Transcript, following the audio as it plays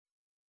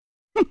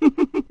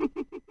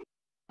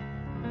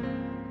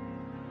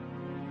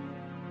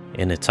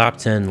In a top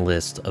 10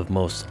 list of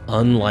most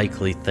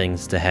unlikely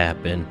things to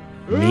happen,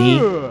 me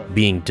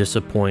being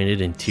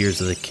disappointed in Tears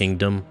of the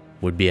Kingdom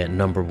would be at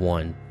number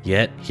 1.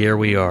 Yet, here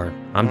we are.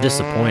 I'm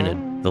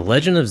disappointed. The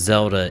Legend of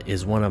Zelda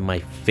is one of my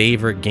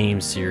favorite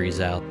game series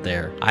out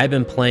there. I've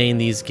been playing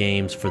these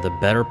games for the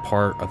better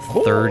part of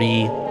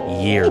 30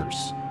 years.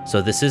 So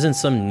this isn't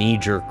some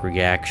knee-jerk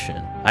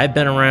reaction. I've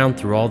been around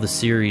through all the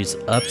series'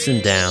 ups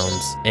and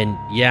downs, and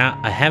yeah,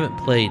 I haven't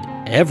played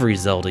every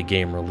Zelda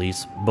game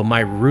release, but my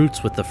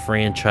roots with the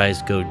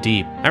franchise go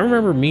deep. I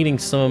remember meeting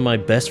some of my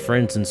best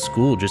friends in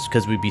school just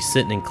because we'd be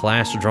sitting in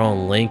class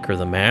drawing Link or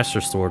the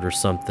Master Sword or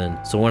something.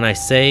 So when I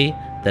say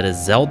that a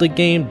Zelda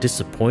game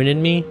disappointed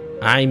me,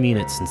 I mean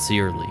it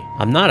sincerely.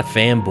 I'm not a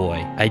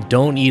fanboy. I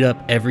don't eat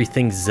up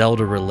everything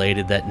Zelda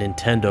related that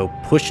Nintendo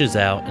pushes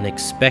out and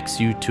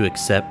expects you to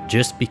accept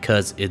just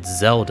because it's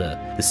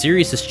Zelda. The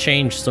series has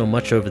changed so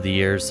much over the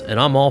years and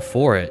I'm all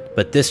for it,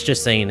 but this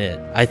just ain't it.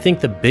 I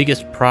think the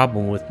biggest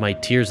problem with my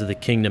Tears of the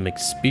Kingdom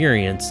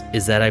experience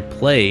is that I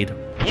played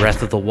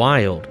Breath of the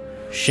Wild.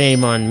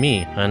 Shame on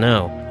me, I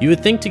know. You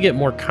would think to get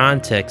more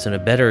context and a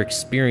better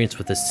experience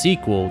with a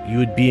sequel, you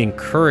would be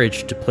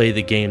encouraged to play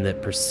the game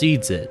that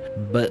precedes it.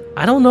 But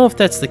I don't know if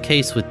that's the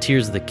case with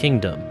Tears of the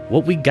Kingdom.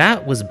 What we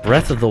got was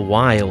Breath of the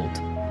Wild,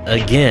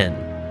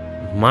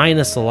 again,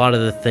 minus a lot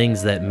of the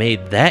things that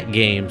made that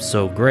game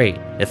so great.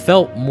 It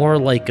felt more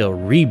like a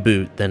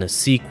reboot than a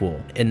sequel.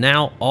 And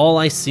now all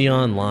I see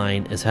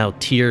online is how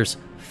Tears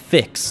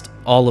fixed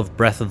all of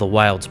Breath of the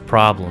Wild's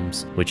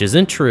problems, which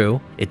isn't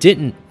true. It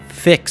didn't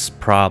fix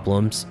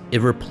problems,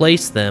 it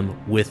replaced them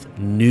with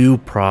new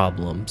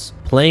problems.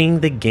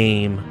 Playing the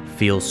game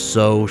feels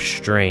so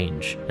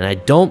strange, and I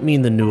don't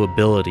mean the new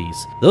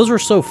abilities. Those were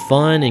so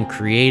fun and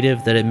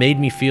creative that it made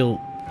me feel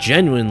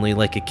genuinely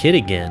like a kid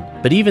again,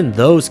 but even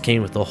those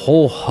came with a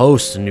whole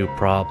host of new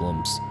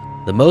problems.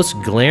 The most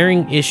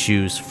glaring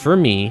issues for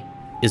me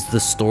is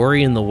the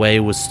story and the way it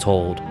was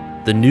told,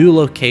 the new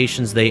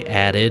locations they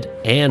added,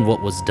 and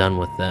what was done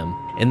with them.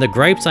 And the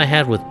gripes I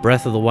had with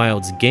Breath of the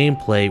Wild's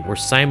gameplay were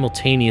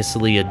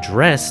simultaneously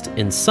addressed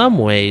in some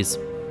ways,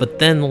 but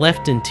then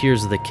left in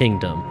Tears of the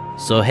Kingdom.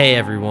 So hey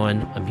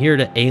everyone, I'm here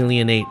to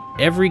alienate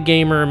every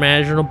gamer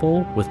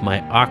imaginable with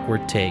my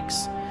awkward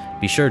takes.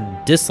 Be sure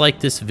to dislike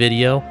this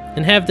video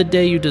and have the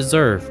day you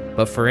deserve.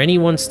 But for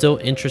anyone still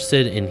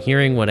interested in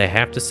hearing what I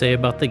have to say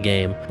about the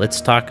game,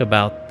 let's talk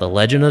about The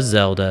Legend of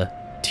Zelda,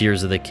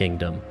 Tears of the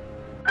Kingdom.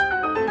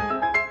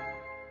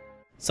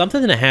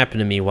 Something that happened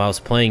to me while I was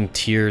playing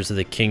Tears of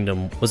the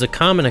Kingdom was a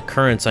common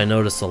occurrence I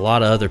noticed a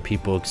lot of other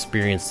people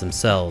experience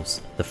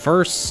themselves. The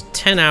first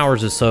 10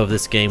 hours or so of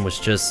this game was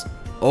just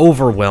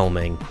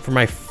overwhelming. For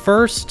my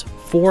first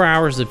 4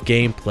 hours of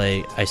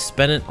gameplay, I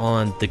spent it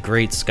on the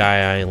Great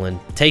Sky Island,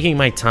 taking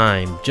my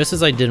time, just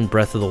as I did in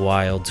Breath of the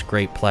Wild's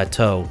Great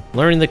Plateau,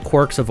 learning the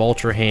quirks of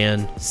Ultra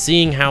Hand,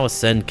 seeing how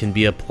Ascend can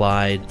be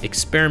applied,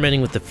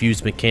 experimenting with the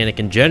fuse mechanic,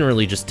 and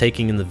generally just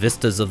taking in the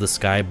vistas of the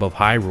sky above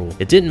Hyrule.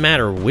 It didn't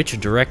matter which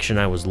direction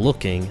I was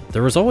looking,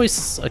 there was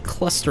always a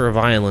cluster of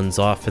islands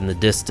off in the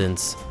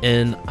distance,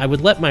 and I would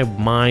let my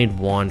mind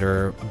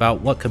wander about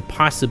what could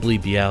possibly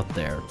be out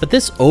there. But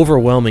this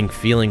overwhelming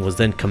feeling was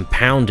then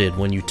compounded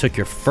when you took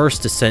your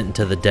first descent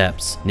into the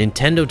depths.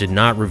 Nintendo did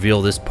not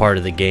reveal this part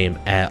of the game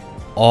at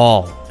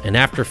all. And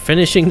after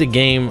finishing the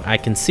game, I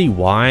can see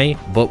why,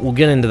 but we'll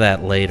get into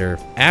that later.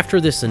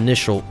 After this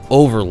initial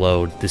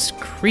overload, this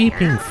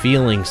creeping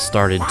feeling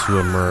started to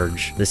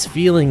emerge. This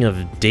feeling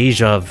of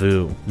deja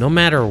vu. No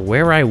matter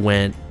where I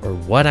went or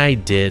what I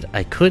did,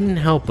 I couldn't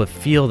help but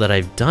feel that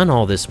I've done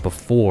all this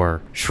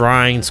before.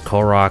 Shrines,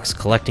 Koroks,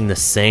 collecting the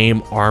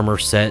same armor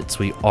sets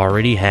we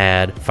already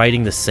had,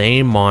 fighting the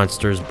same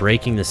monsters,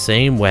 breaking the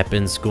same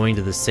weapons, going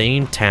to the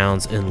same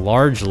towns, and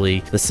largely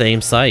the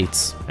same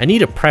sites. I need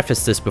to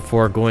preface this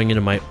before going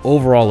into my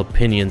overall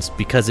opinions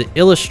because it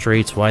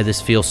illustrates why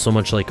this feels so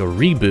much like a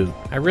reboot.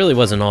 I really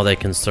wasn't all that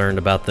concerned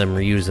about them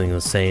reusing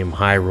the same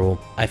Hyrule.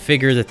 I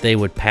figured that they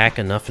would pack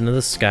enough into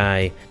the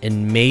sky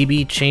and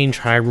maybe change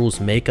Hyrule's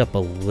makeup a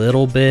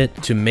little bit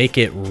to make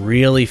it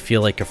really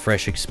feel like a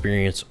fresh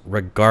experience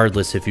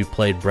regardless if you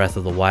played Breath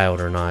of the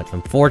Wild or not.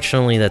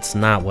 Unfortunately, that's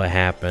not what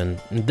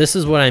happened. And this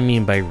is what I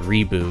mean by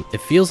reboot.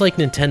 It feels like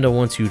Nintendo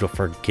wants you to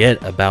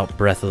forget about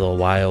Breath of the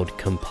Wild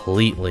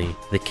completely.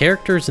 The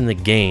characters in the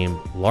game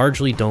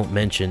largely don't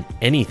mention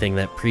anything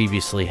that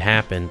previously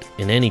happened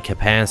in any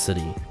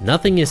capacity.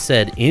 Nothing is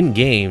said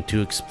in-game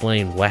to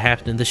explain what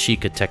happened to the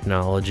Sheikah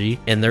technology,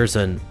 and there's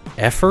an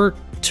effort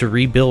to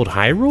rebuild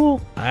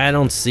Hyrule? I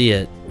don't see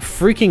it.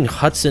 Freaking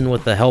Hudson,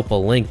 with the help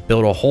of Link,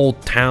 built a whole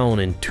town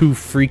in 2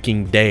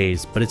 freaking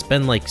days, but it's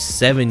been like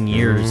 7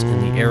 years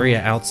and the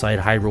area outside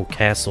Hyrule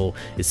Castle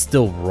is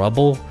still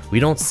rubble. We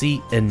don't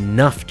see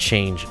enough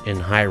change in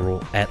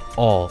Hyrule at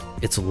all.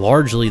 It's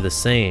largely the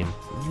same.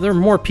 There are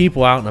more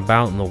people out and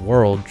about in the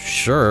world,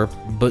 sure,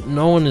 but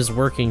no one is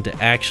working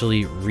to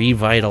actually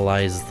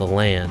revitalize the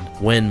land.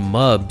 When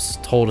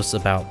Mubs told us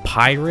about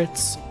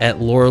pirates at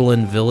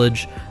Lorelin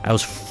Village, I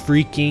was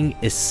freaking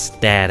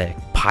ecstatic.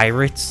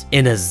 pirates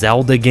in a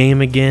Zelda game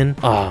again?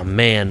 Oh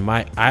man,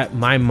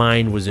 my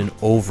mind was in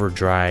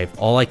overdrive.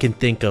 All I can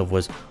think of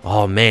was,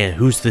 oh man,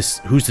 who's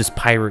this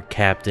pirate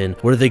captain?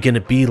 What are they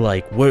gonna be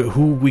like?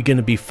 Who are we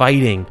gonna be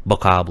fighting?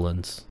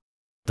 Bokoblins.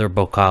 They're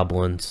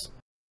bokoblins.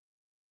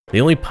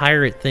 The only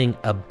pirate thing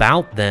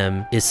about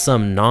them is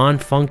some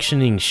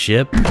non-functioning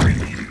ship. You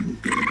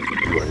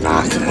are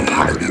not a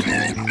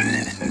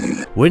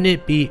pirate. Wouldn't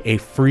it be a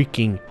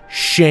freaking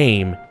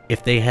shame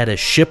if they had a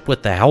ship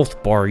with a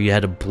health bar you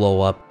had to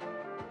blow up,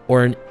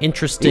 or an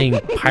interesting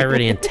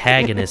pirate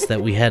antagonist that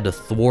we had to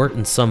thwart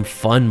in some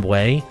fun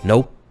way?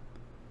 Nope.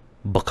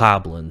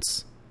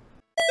 Bokoblins.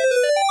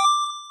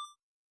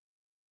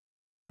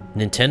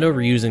 Nintendo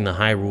reusing the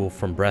Hyrule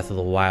from Breath of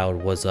the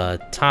Wild was a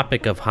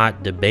topic of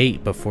hot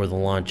debate before the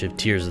launch of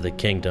Tears of the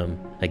Kingdom.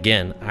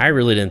 Again, I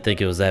really didn't think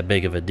it was that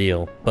big of a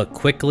deal, but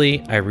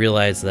quickly I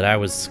realized that I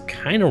was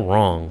kinda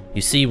wrong.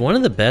 You see, one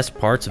of the best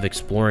parts of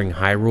exploring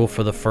Hyrule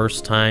for the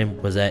first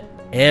time was that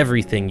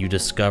everything you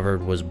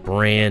discovered was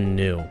brand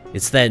new.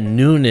 It's that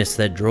newness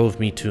that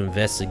drove me to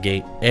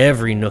investigate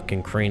every nook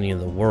and cranny of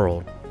the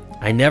world.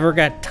 I never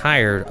got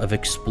tired of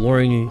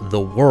exploring the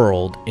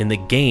world in the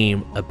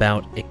game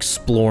about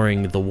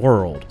exploring the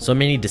world. So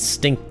many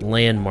distinct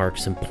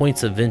landmarks and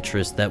points of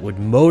interest that would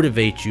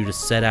motivate you to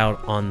set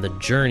out on the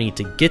journey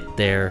to get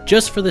there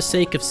just for the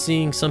sake of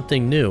seeing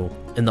something new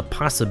and the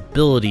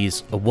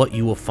possibilities of what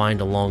you will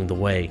find along the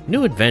way.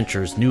 New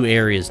adventures, new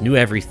areas, new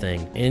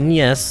everything. And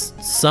yes,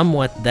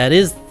 somewhat that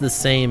is the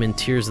same in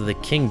Tears of the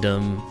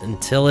Kingdom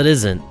until it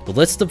isn't. But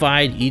let's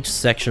divide each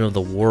section of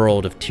the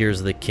world of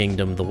Tears of the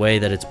Kingdom the way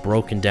that it's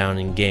broken down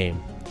in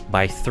game,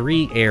 by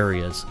 3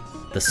 areas: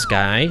 the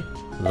sky,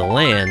 the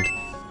land,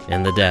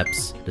 and the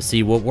depths, to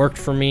see what worked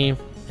for me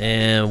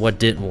and what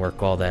didn't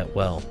work all that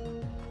well.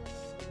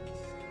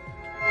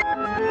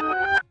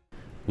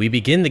 We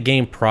begin the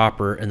game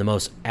proper in the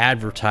most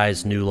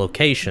advertised new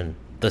location,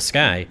 the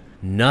sky.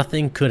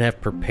 Nothing could have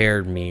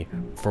prepared me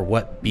for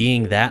what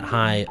being that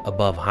high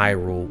above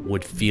Hyrule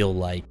would feel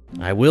like.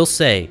 I will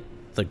say,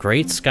 the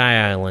Great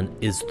Sky Island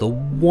is the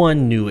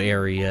one new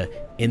area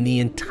in the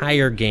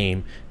entire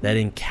game that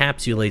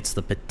encapsulates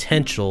the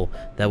potential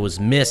that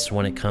was missed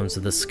when it comes to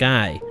the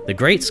sky. The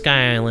Great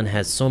Sky Island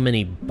has so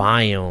many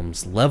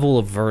biomes, level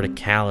of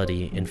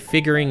verticality, and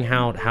figuring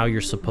out how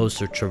you're supposed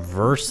to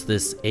traverse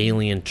this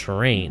alien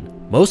terrain.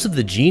 Most of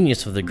the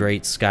genius of the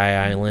Great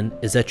Sky Island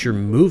is that your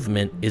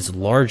movement is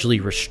largely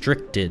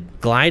restricted.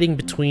 Gliding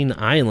between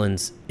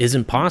islands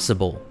isn't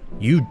possible.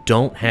 You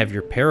don't have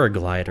your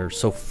paraglider,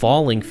 so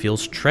falling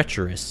feels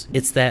treacherous.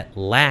 It's that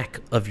lack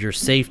of your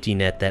safety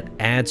net that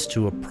adds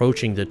to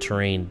approaching the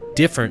terrain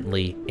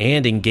differently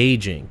and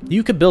engaging.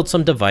 You could build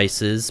some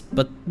devices,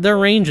 but their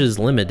range is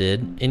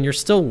limited, and you're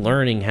still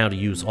learning how to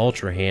use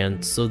Ultra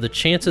Hand, so the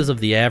chances of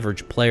the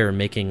average player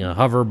making a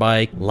hover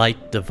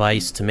bike-like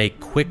device to make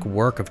quick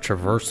work of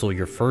traversal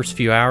your first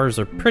few hours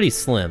are pretty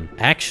slim.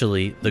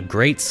 Actually, the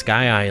Great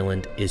Sky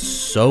Island is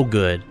so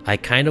good, I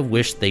kind of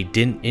wish they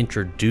didn't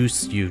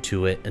introduce you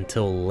to it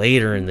until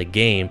later in the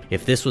game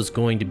if this was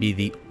going to be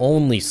the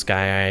only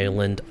sky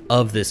island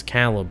of this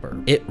caliber.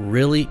 It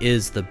really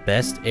is the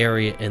best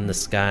area in the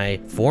sky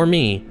for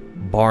me,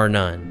 bar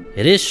none.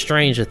 It is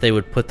strange that they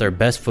would put their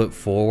best foot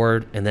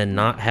forward and then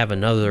not have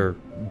another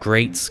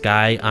Great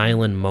Sky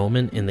Island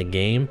moment in the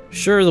game.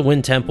 Sure, the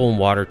Wind Temple and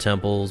Water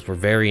Temples were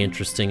very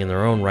interesting in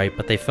their own right,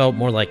 but they felt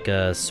more like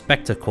a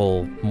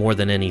spectacle more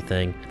than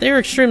anything. They were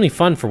extremely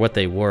fun for what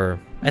they were.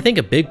 I think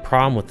a big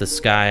problem with the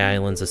Sky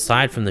Islands,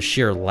 aside from the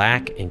sheer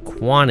lack in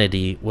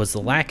quantity, was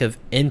the lack of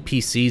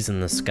NPCs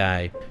in the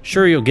sky.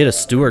 Sure, you'll get a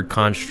steward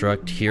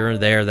construct here and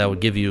there that would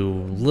give you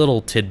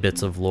little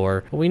tidbits of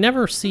lore, but we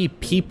never see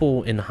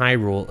people in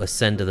Hyrule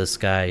ascend to the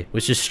sky,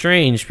 which is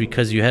strange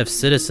because you have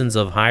citizens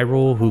of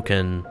Hyrule who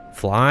can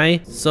fly,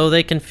 so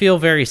they can feel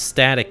very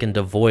static and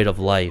devoid of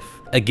life.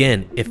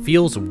 Again, it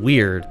feels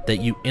weird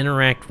that you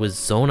interact with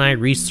Zonai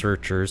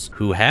researchers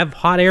who have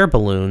hot air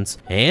balloons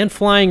and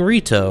flying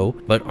Rito,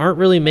 but aren't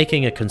really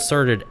making a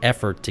concerted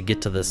effort to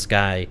get to the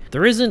sky.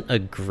 There isn't a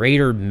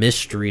greater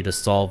mystery to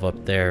solve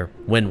up there.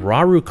 When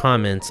Rauru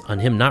comments on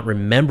him not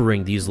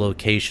remembering these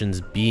locations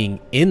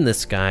being in the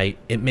sky,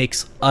 it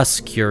makes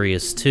us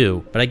curious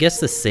too. But I guess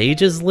the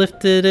sages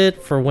lifted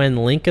it for when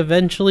Link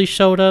eventually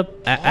showed up?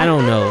 I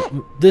don't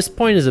know. This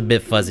point is a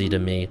bit fuzzy to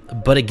me.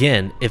 But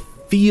again, if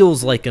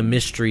feels like a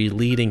mystery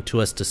leading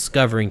to us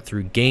discovering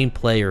through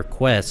gameplay or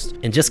quest,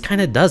 and just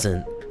kinda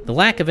doesn't. The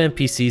lack of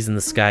NPCs in the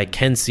sky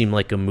can seem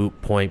like a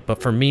moot point,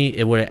 but for me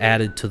it would have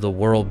added to the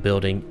world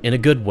building in a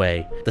good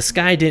way. The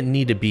sky didn't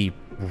need to be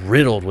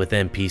riddled with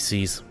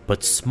NPCs,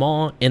 but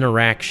small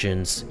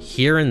interactions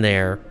here and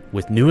there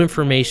with new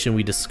information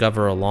we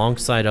discover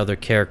alongside other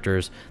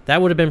characters,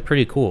 that would have been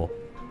pretty cool.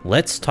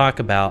 Let's talk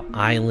about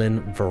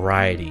island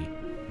variety.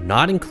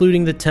 Not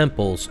including the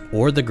temples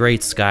or the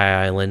Great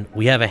Sky Island,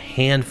 we have a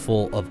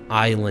handful of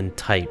island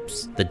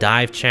types. The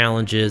dive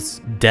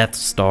challenges, Death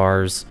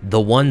Stars, the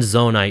one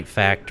Zonite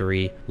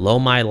factory,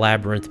 Lomai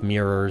Labyrinth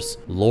mirrors,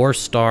 lore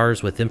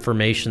stars with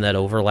information that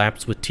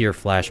overlaps with tier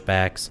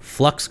flashbacks,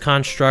 flux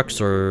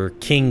constructs or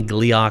King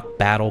Gliok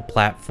battle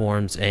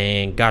platforms,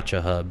 and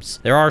gacha hubs.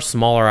 There are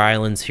smaller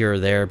islands here or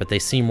there, but they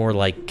seem more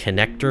like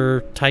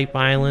connector type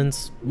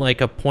islands,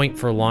 like a point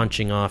for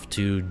launching off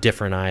to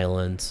different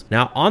islands.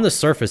 Now on the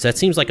surface that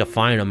seems like a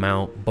fine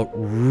amount, but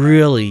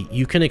really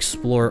you can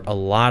explore a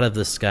lot of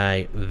the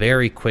sky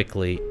very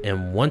quickly,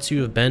 and once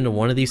you have been to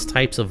one of these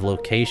types of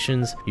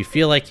locations, you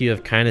feel like you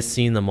have kind of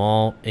seen them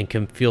all and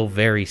can feel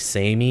very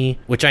samey,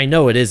 which I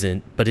know it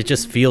isn't, but it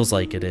just feels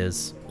like it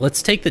is.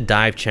 Let's take the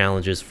dive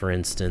challenges for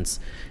instance.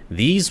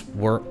 These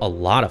were a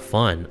lot of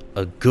fun,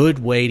 a good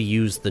way to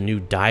use the new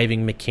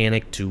diving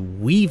mechanic to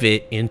weave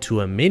it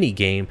into a mini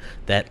game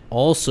that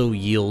also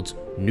yields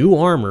new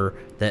armor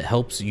that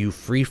helps you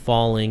free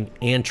falling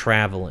and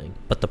traveling.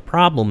 But the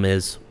problem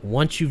is,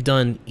 once you've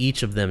done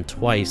each of them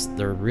twice,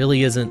 there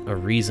really isn't a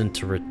reason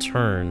to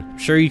return.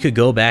 Sure, you could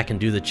go back and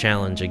do the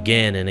challenge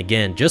again and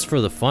again just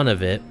for the fun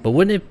of it, but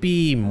wouldn't it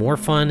be more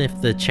fun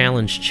if the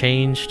challenge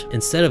changed?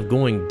 Instead of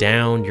going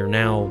down, you're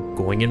now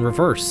going in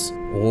reverse.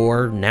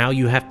 Or now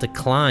you have to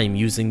climb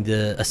using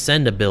the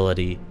ascend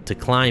ability to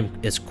climb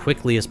as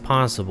quickly as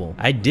possible.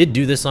 I did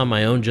do this on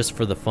my own just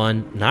for the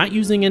fun, not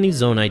using any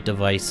Zonite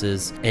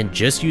devices and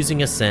just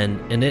using ascend,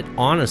 and it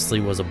honestly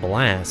was a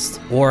blast.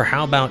 Or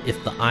how about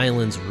if the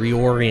islands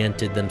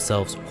reoriented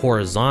themselves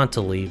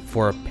horizontally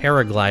for a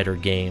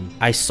paraglider game?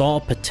 I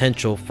saw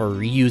potential for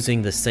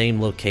reusing the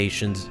same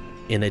locations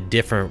in a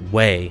different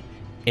way.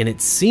 And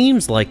it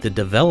seems like the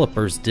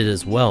developers did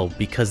as well,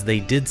 because they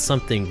did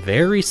something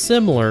very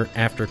similar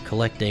after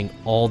collecting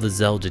all the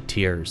Zelda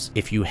tears.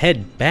 If you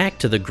head back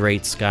to the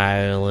Great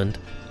Sky Island,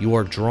 you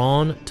are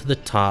drawn to the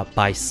top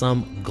by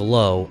some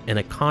glow, and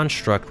a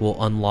construct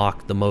will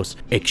unlock the most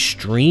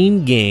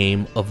extreme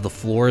game of the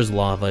floor is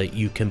lava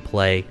you can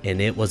play,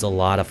 and it was a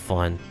lot of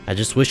fun. I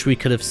just wish we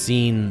could have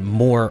seen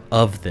more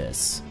of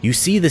this. You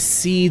see the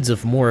seeds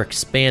of more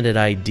expanded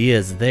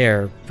ideas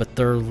there, but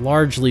they're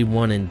largely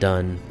one and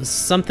done.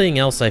 Something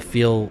else I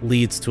feel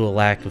leads to a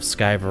lack of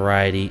sky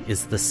variety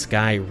is the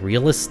sky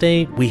real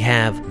estate. We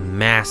have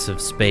massive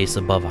space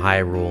above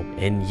Hyrule,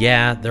 and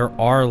yeah, there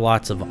are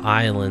lots of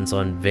islands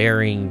on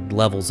varying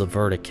levels of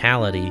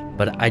verticality,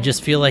 but I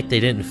just feel like they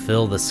didn't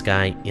fill the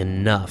sky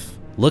enough.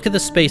 Look at the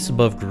space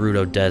above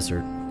Gerudo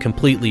Desert,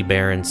 completely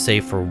barren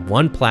save for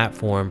one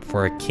platform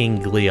for a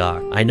King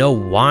Gliok. I know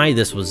why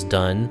this was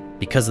done,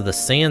 because of the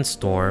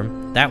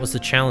sandstorm. That was the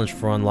challenge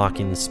for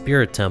unlocking the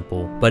Spirit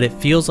Temple, but it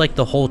feels like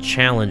the whole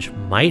challenge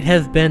might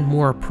have been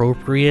more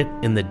appropriate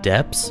in the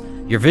depths.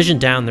 Your vision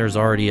down there is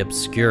already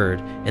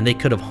obscured, and they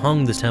could have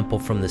hung the temple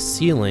from the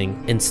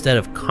ceiling instead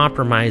of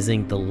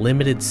compromising the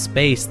limited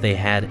space they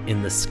had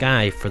in the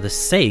sky for the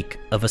sake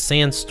of a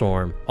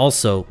sandstorm.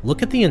 Also,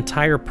 look at the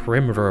entire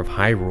perimeter of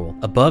Hyrule.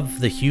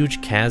 Above the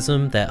huge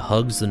chasm that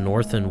hugs the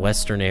north and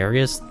western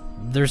areas,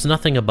 there's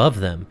nothing above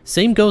them.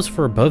 Same goes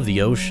for above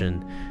the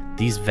ocean.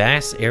 These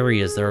vast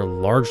areas that are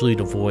largely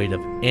devoid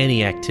of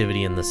any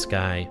activity in the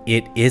sky.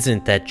 It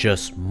isn't that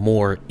just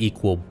more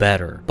equal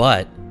better,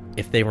 but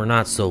if they were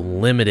not so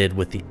limited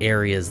with the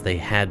areas they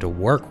had to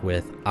work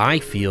with, I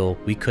feel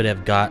we could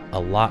have got a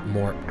lot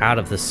more out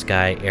of the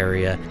sky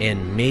area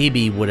and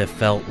maybe would have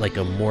felt like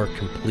a more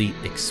complete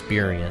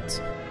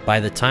experience. By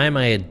the time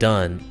I had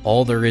done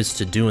all there is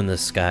to do in the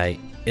sky,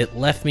 it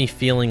left me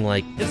feeling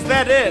like, is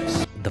that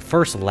it? The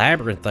first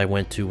labyrinth I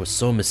went to was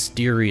so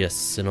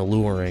mysterious and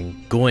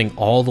alluring. Going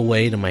all the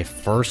way to my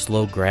first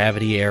low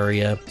gravity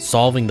area,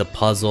 solving the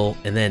puzzle,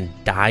 and then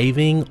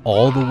diving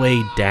all the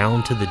way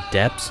down to the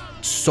depths.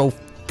 So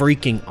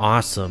freaking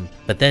awesome.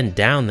 But then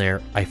down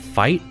there, I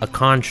fight a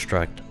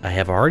construct I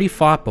have already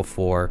fought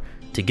before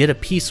to get a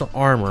piece of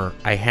armor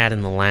I had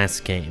in the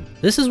last game.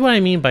 This is what I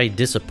mean by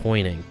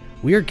disappointing.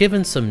 We are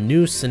given some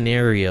new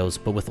scenarios,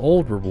 but with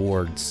old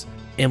rewards.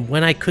 And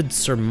when I could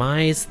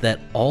surmise that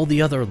all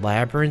the other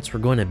labyrinths were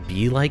going to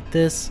be like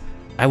this,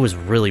 I was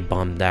really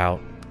bummed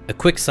out. A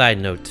quick side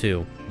note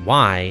too,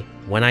 why,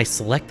 when I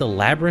select the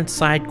labyrinth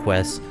side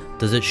quest,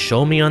 does it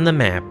show me on the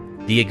map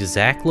the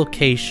exact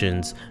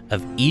locations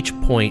of each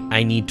point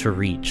I need to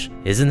reach?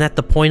 Isn't that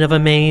the point of a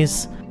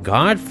maze?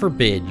 God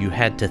forbid you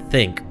had to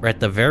think, or at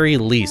the very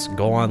least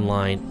go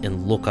online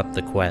and look up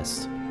the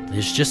quest.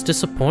 It's just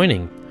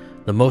disappointing.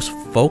 The most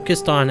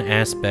focused on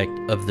aspect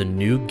of the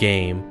new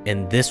game,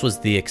 and this was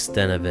the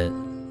extent of it.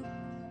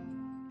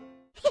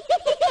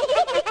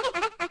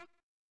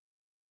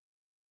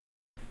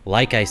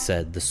 Like I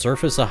said, the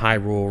surface of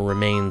Hyrule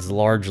remains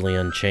largely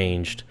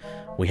unchanged.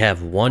 We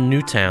have one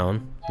new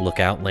town,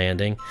 Lookout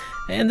Landing,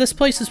 and this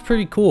place is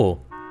pretty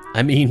cool.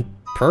 I mean,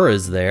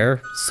 Purah's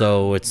there,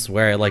 so it's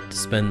where I like to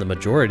spend the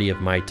majority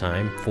of my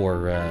time for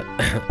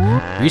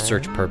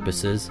research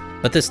purposes.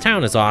 But this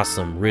town is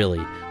awesome,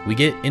 really. We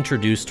get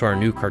introduced to our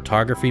new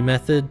cartography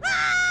method,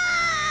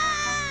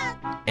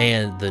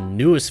 and the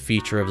newest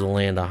feature of the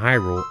Land of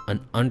Hyrule,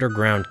 an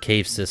underground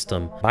cave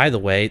system. By the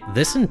way,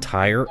 this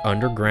entire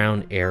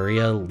underground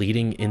area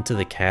leading into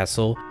the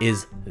castle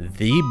is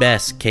the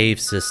best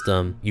cave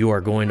system you are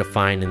going to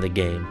find in the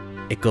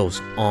game. It goes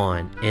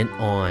on and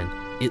on.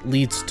 It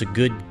leads to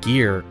good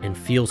gear and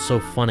feels so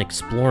fun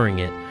exploring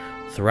it.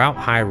 Throughout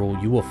Hyrule,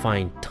 you will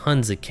find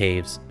tons of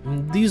caves.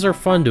 These are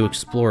fun to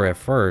explore at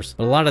first,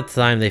 but a lot of the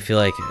time they feel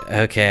like,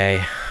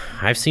 okay,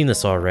 I've seen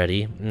this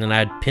already, and then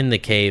I'd pin the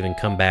cave and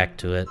come back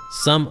to it.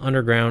 Some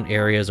underground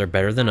areas are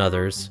better than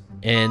others,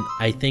 and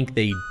I think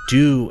they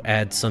do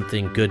add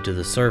something good to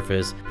the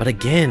surface, but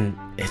again,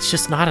 it's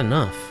just not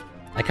enough.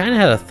 I kind of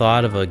had a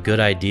thought of a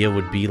good idea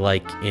would be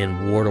like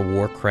in World of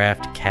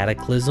Warcraft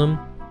Cataclysm,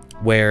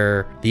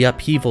 where the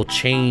upheaval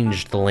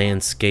changed the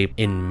landscape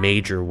in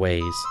major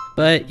ways.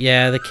 But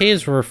yeah, the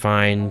caves were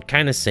fine,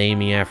 kinda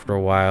samey after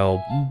a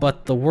while,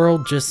 but the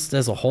world just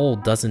as a whole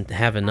doesn't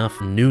have enough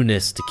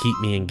newness to keep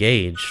me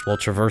engaged while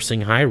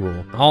traversing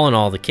Hyrule. All in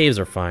all, the caves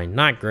are fine.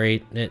 Not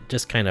great,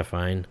 just kinda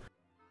fine.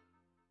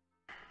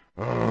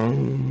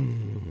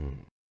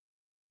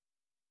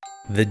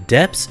 The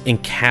depths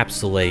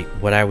encapsulate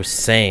what I was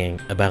saying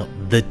about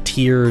the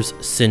Tears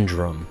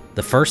Syndrome.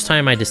 The first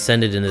time I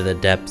descended into the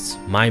depths,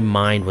 my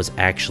mind was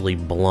actually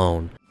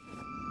blown.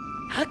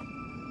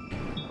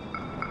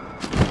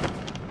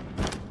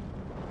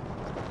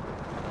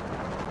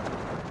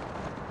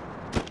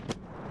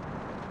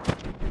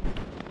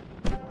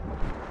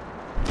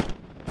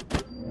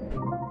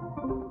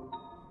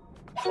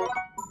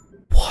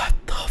 What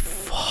the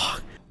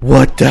fuck?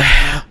 What the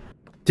hell?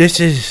 This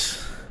is...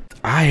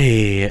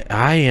 I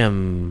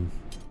am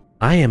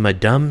a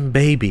dumb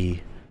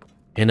baby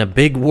in a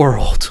big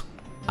world.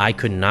 I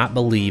could not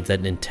believe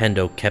that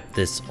Nintendo kept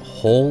this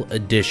whole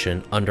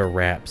edition under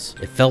wraps.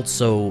 It felt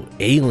so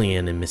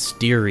alien and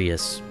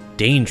mysterious,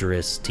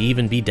 dangerous to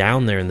even be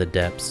down there in the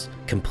depths.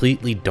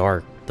 Completely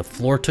dark. The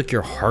floor took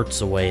your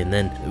hearts away and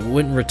then it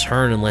wouldn't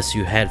return unless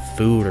you had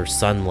food or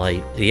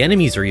sunlight. The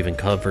enemies are even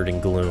covered in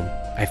gloom.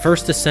 I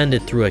first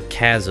descended through a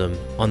chasm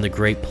on the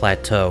Great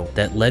Plateau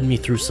that led me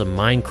through some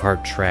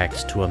minecart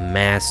tracks to a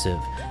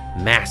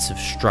massive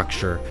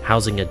structure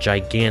housing a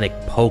gigantic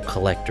Poe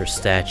Collector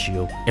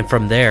statue, and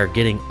from there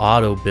getting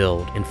auto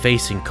build and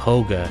facing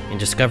Koga and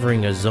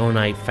discovering a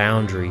Zonite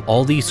foundry.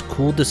 All these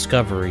cool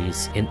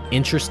discoveries and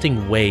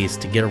interesting ways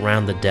to get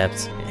around the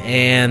depths,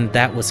 and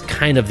that was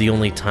kind of the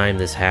only time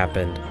this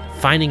happened.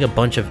 Finding a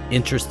bunch of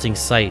interesting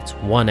sites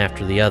one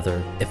after the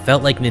other. It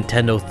felt like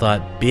Nintendo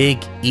thought big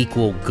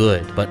equal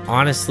good, but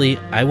honestly,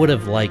 I would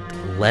have liked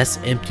less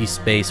empty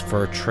space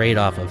for a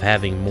trade-off of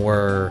having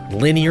more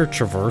linear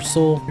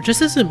traversal. There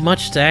just isn't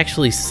much to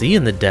actually see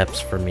in the depths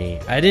for me.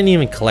 I didn't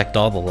even collect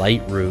all the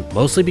light route,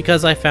 mostly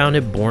because I found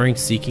it boring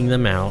seeking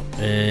them out,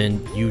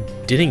 and you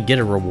didn't get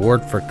a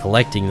reward for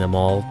collecting them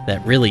all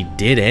that really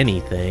did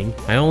anything.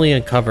 I only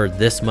uncovered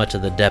this much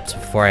of the depths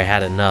before I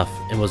had enough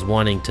and was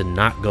wanting to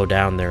not go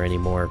down there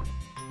anymore.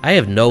 I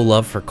have no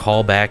love for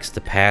callbacks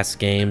to past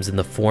games in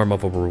the form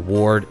of a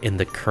reward in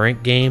the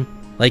current game.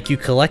 Like, you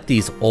collect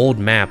these old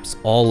maps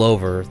all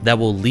over that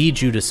will lead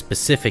you to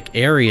specific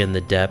area in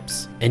the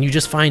depths, and you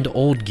just find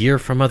old gear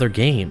from other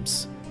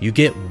games. You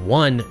get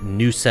one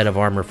new set of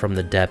armor from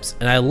the depths,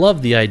 and I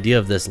love the idea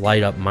of this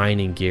light up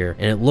mining gear,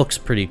 and it looks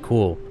pretty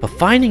cool. But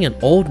finding an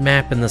old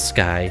map in the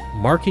sky,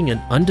 marking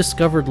an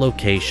undiscovered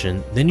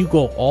location, then you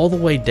go all the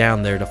way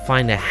down there to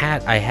find a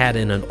hat I had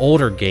in an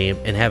older game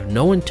and have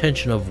no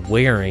intention of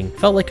wearing,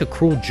 felt like a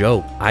cruel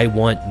joke. I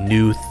want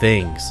new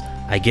things.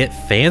 I get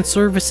fan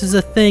service is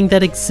a thing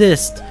that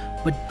exists,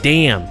 but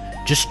damn,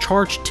 just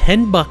charge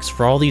 10 bucks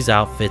for all these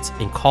outfits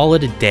and call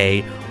it a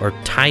day, or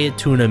tie it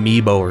to an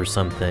amiibo or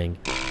something.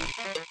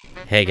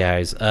 Hey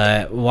guys,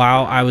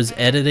 while I was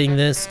editing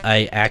this,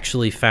 I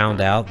actually found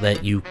out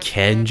that you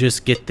can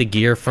just get the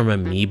gear from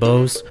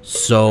amiibos,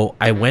 so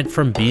I went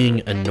from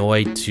being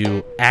annoyed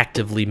to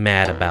actively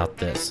mad about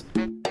this.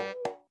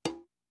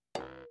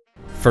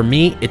 For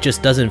me, it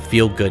just doesn't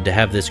feel good to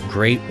have this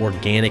great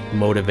organic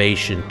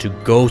motivation to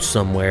go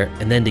somewhere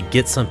and then to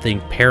get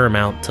something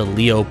paramount to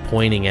Leo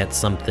pointing at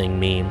something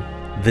meme.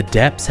 The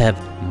depths have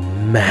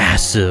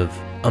massive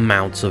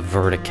amounts of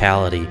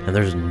verticality, and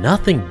there's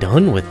nothing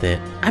done with it.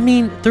 I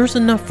mean, there's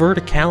enough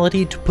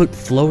verticality to put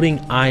floating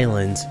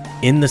islands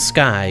in the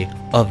sky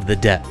of the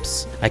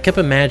depths. I kept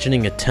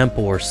imagining a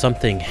temple or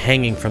something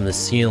hanging from the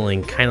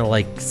ceiling, kind of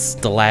like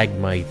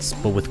stalagmites,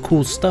 but with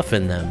cool stuff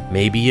in them.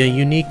 Maybe a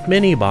unique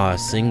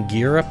mini-boss and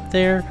gear up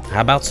there? How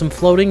about some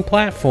floating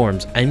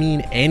platforms? I mean,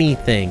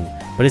 anything.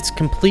 But it's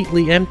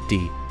completely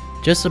empty.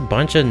 Just a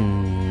bunch of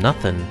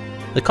nothing.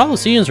 The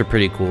Colosseums are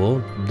pretty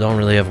cool. Don't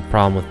really have a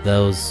problem with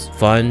those.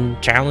 Fun,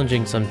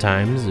 challenging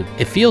sometimes.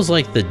 It feels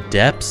like the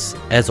depths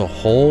as a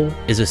whole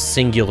is a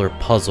singular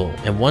puzzle,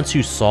 and once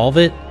you solve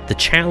it, the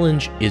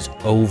challenge is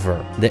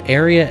over. The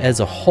area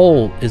as a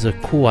whole is a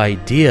cool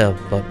idea,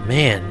 but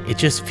man, it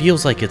just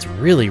feels like it's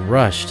really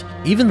rushed.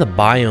 Even the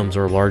biomes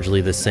are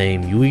largely the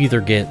same. You either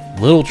get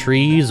little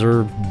trees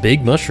or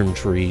big mushroom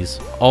trees.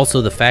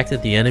 Also, the fact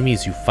that the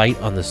enemies you fight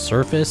on the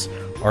surface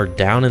are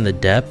down in the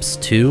depths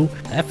too,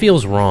 that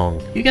feels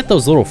wrong. You get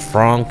those little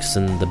Franks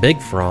and the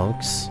big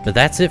Franks, but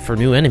that's it for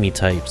new enemy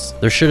types.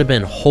 There should have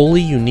been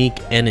wholly unique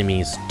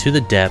enemies to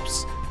the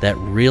depths that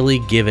really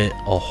give it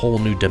a whole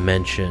new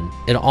dimension.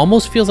 It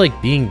almost feels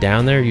like being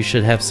down there, you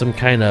should have some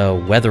kind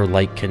of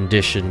weather-like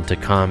condition to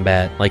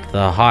combat, like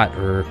the hot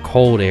or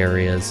cold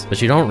areas, but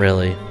you don't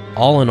really.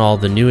 All in all,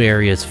 the new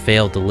areas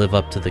failed to live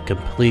up to the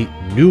complete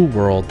new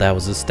world that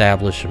was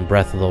established in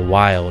Breath of the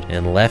Wild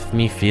and left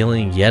me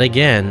feeling yet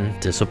again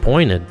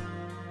disappointed.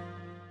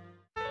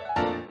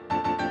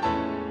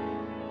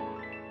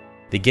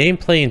 The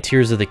gameplay in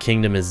Tears of the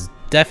Kingdom is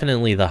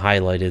definitely the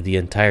highlight of the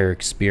entire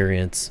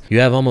experience. You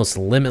have almost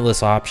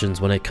limitless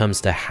options when it comes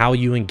to how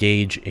you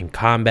engage in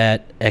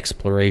combat,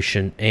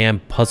 exploration,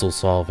 and puzzle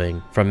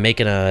solving. From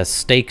making a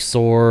stake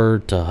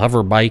sword to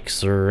hover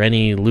bikes or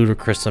any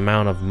ludicrous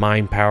amount of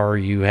mind power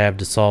you have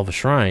to solve a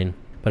shrine.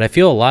 But I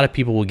feel a lot of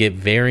people will get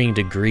varying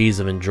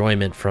degrees of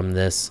enjoyment from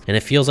this, and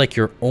it feels like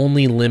you're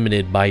only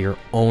limited by your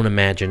own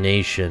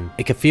imagination.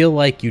 It can feel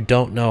like you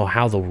don't know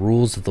how the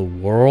rules of the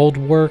world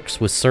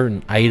works with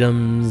certain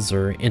items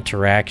or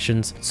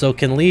interactions, so it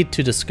can lead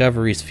to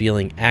discoveries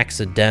feeling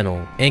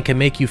accidental, and can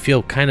make you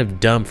feel kind of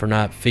dumb for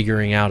not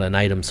figuring out an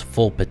item's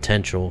full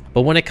potential.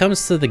 But when it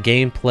comes to the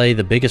gameplay,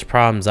 the biggest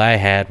problems I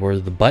had were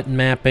the button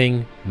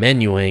mapping,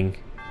 menuing,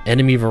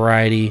 enemy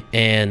variety,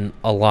 and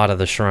a lot of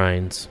the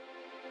shrines.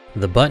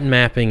 The button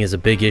mapping is a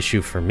big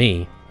issue for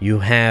me. You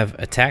have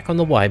attack on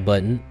the Y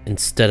button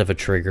instead of a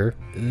trigger.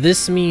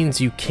 This means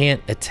you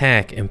can't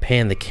attack and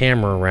pan the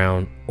camera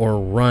around or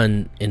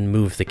run and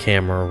move the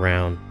camera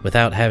around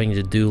without having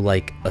to do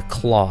like a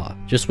claw.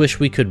 Just wish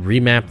we could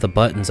remap the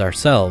buttons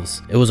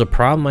ourselves. It was a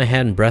problem I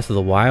had in Breath of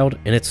the Wild,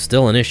 and it's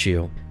still an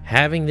issue.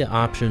 Having the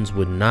options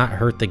would not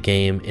hurt the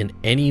game in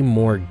any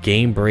more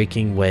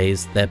game-breaking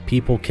ways that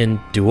people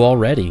can do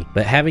already,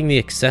 but having the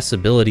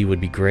accessibility would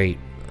be great.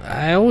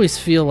 I always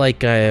feel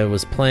like I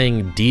was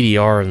playing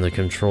DDR in the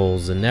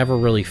controls and never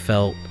really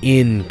felt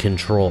in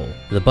control.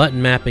 The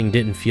button mapping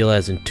didn't feel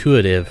as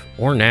intuitive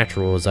or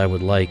natural as I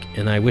would like,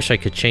 and I wish I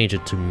could change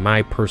it to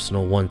my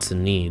personal wants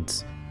and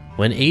needs.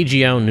 When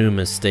A.G.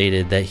 Aonuma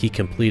stated that he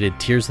completed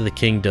Tears of the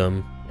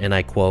Kingdom, and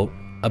I quote,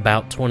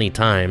 about 20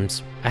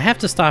 times, I have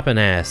to stop and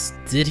ask,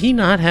 did he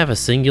not have a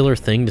singular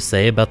thing to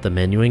say about the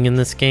menuing in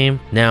this game?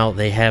 Now,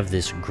 they have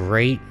this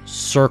great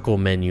circle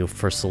menu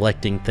for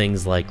selecting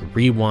things like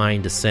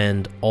rewind,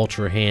 ascend,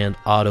 ultra hand,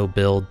 auto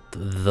build,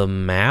 the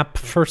map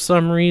for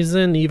some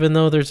reason, even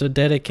though there's a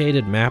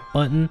dedicated map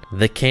button,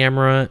 the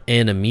camera,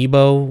 and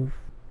amiibo.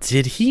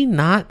 Did he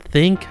not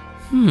think,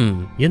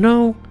 you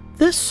know,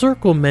 this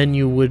circle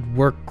menu would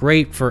work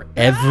great for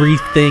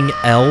everything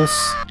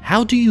else?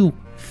 How do you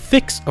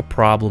fix a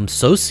problem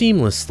so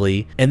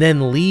seamlessly and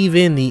then leave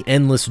in the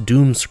endless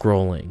doom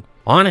scrolling?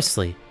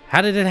 Honestly,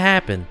 how did it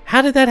happen?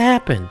 How did that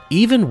happen?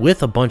 Even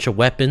with a bunch of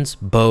weapons,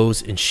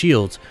 bows, and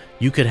shields,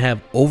 you could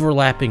have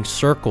overlapping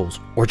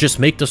circles or just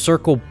make the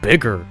circle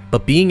bigger.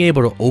 But being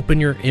able to open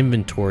your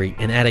inventory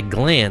and at a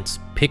glance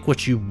pick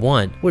what you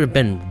want would have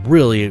been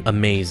really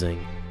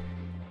amazing.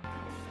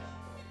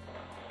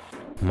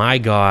 My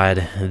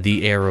god,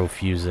 the arrow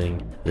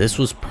fusing. This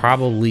was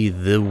probably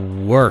the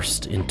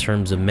worst in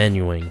terms of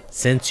menuing.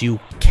 Since you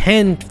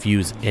can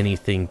fuse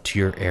anything to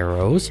your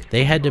arrows,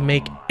 they had to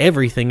make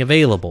everything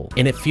available.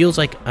 And it feels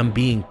like I'm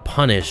being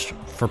punished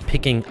for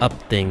picking up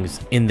things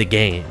in the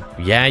game.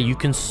 Yeah, you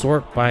can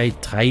sort by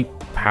type,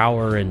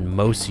 power, and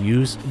most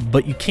use,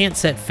 but you can't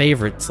set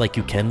favorites like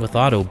you can with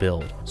auto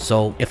build.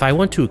 So if I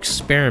want to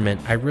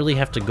experiment, I really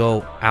have to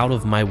go out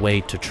of my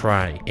way to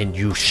try, and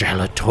you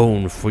shall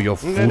atone for your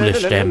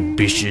foolish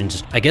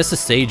ambitions. I guess the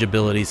sage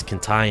abilities can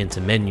tie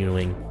into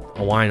menuing.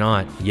 Why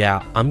not?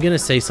 Yeah, I'm gonna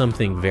say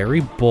something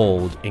very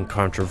bold and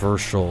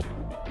controversial.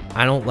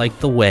 I don't like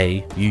the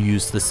way you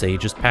use the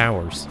sage's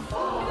powers.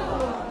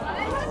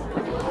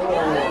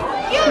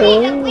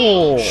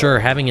 Sure,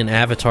 having an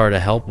avatar to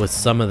help with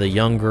some of the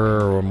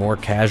younger or more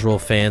casual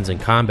fans in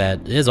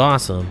combat is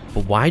awesome,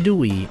 but why do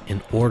we,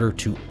 in order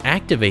to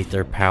activate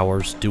their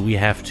powers, do we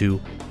have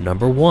to,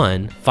 number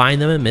 1, find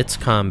them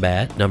amidst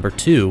combat, number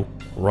 2,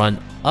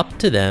 run up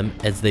to them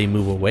as they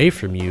move away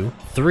from you,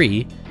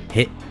 3,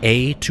 hit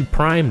A to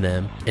prime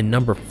them, and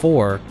number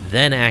 4,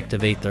 then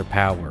activate their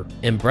power.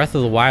 In Breath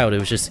of the Wild, it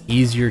was just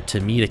easier to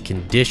meet a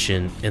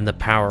condition and the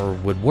power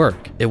would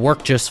work. It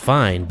worked just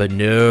fine, but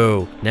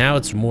no, now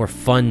it's more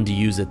fun to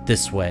use it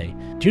this way.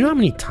 Do you know how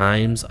many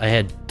times I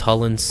had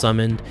Tulin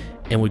summoned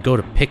and would go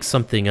to pick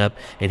something up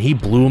and he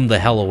blew him the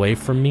hell away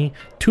from me?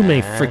 Too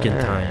many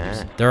freaking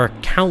times. There are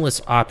countless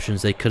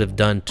options they could have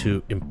done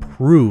to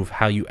improve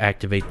how you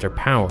activate their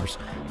powers.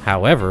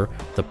 However,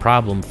 the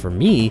problem for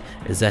me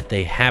is that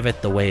they have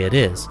it the way it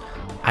is.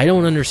 I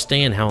don't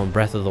understand how in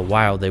Breath of the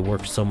Wild they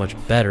work so much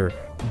better,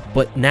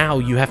 but now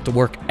you have to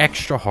work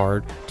extra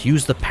hard to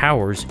use the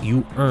powers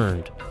you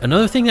earned.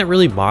 Another thing that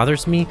really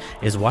bothers me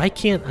is why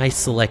can't I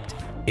select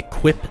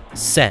equip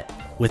set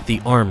with the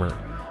armor?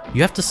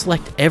 You have to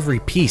select every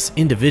piece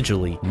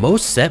individually.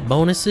 Most set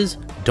bonuses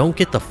don't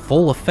get the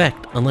full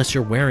effect unless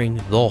you're wearing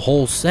the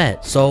whole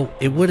set. So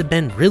it would have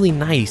been really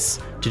nice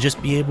to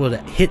just be able to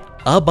hit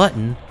a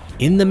button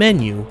in the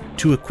menu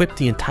to equip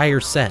the entire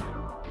set.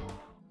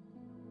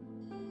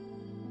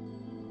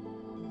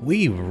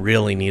 We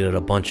really needed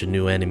a bunch of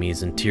new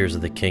enemies in Tears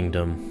of the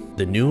Kingdom.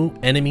 The new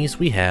enemies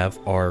we have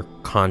are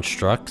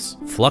Constructs,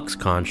 Flux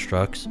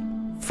Constructs,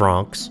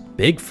 Franks,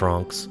 Big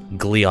Franks,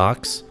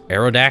 Gleeoks,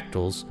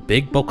 Aerodactyls,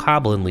 Big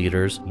Bokoblin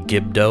Leaders,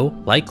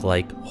 Gibdo, like,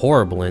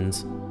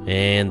 Horriblins,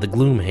 and the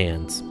Gloom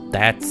Hands.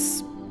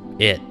 That's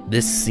it.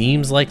 This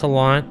seems like a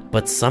lot,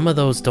 but some of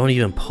those don't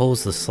even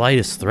pose the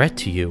slightest threat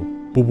to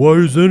you. But why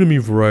is enemy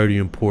variety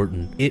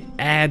important? It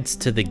adds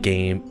to the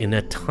game in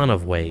a ton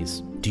of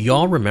ways. Do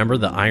y'all remember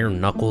the Iron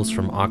Knuckles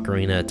from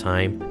Ocarina of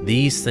Time?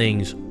 These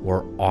things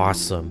were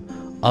awesome.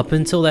 Up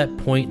until that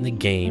point in the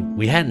game,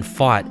 we hadn't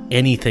fought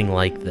anything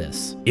like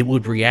this. It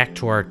would react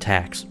to our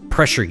attacks,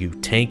 pressure you,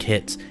 tank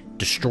hits,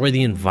 destroy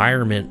the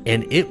environment,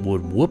 and it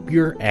would whoop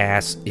your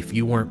ass if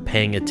you weren't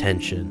paying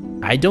attention.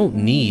 I don't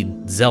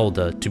need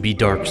Zelda to be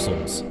Dark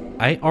Souls.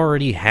 I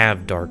already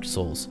have Dark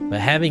Souls, but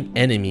having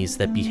enemies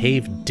that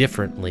behave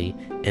differently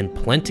and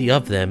plenty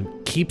of them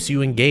keeps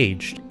you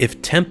engaged.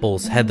 If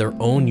temples had their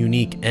own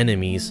unique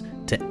enemies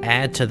to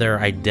add to their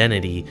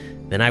identity,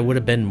 then I would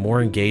have been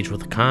more engaged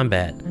with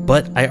combat.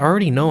 But I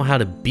already know how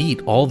to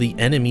beat all the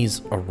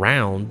enemies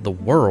around the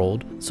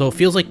world, so it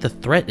feels like the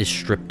threat is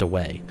stripped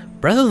away.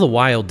 Breath of the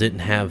Wild didn't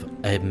have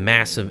a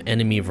massive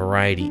enemy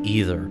variety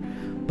either,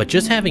 but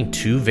just having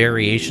two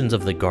variations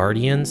of the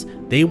Guardians,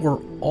 they were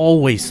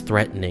always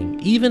threatening,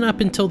 even up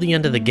until the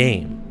end of the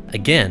game.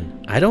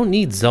 Again, I don't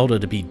need Zelda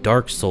to be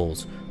Dark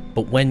Souls,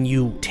 but when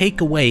you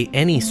take away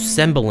any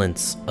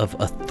semblance of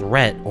a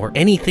threat or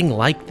anything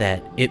like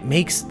that, it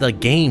makes the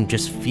game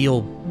just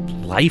feel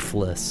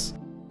lifeless.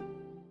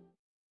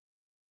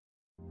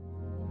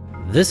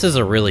 This is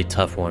a really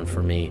tough one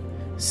for me.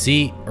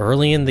 See,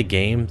 early in the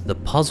game, the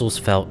puzzles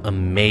felt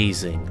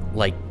amazing,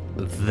 like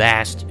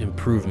vast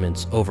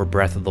improvements over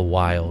Breath of the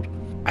Wild.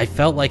 I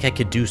felt like I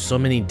could do so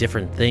many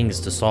different things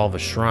to solve a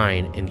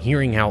shrine, and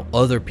hearing how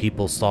other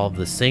people solve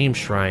the same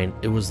shrine,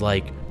 it was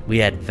like we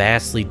had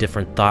vastly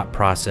different thought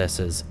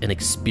processes and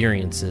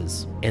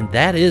experiences. And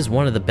that is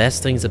one of the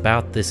best things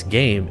about this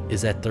game,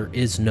 is that there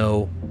is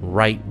no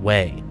right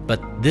way.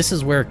 But this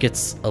is where it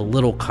gets a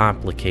little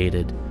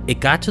complicated. It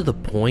got to the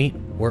point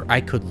where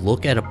I could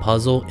look at a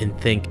puzzle and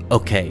think,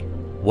 okay,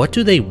 what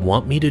do they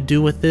want me to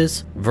do with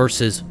this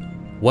versus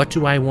what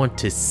do I want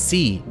to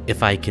see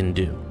if I can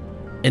do?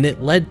 And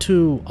it led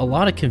to a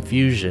lot of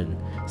confusion.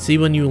 See,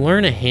 when you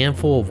learn a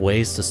handful of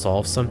ways to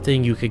solve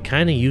something, you could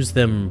kind of use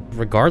them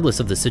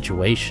regardless of the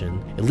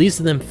situation. It leaves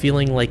them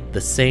feeling like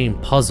the same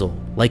puzzle,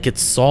 like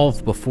it's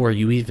solved before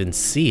you even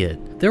see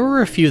it. There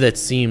were a few that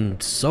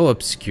seemed so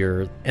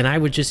obscure, and I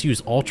would just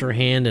use Ultra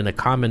Hand in a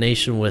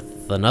combination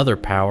with another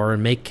power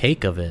and make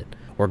cake of it.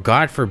 Or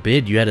God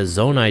forbid you had a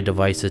Zonai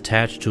device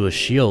attached to a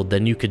shield,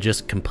 then you could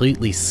just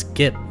completely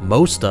skip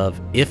most of,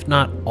 if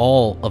not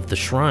all, of the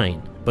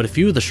shrine. But a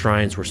few of the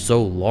shrines were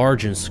so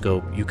large in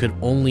scope, you could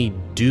only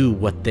do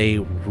what they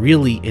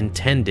really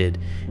intended,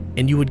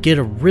 and you would get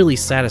a really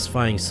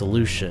satisfying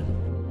solution.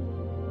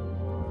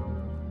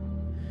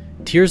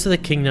 Tears of the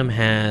Kingdom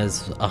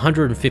has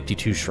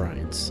 152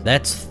 shrines.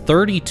 That's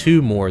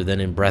 32 more than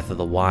in Breath of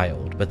the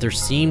Wild, but there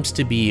seems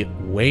to be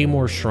way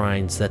more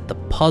shrines that the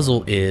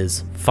puzzle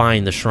is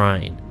find the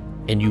shrine,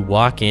 and you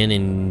walk in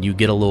and you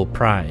get a little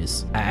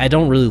prize. I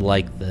don't really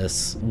like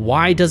this.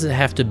 Why does it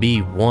have to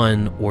be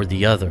one or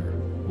the other?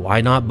 Why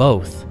not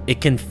both?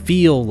 It can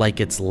feel like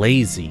it's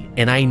lazy,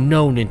 and I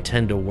know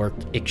Nintendo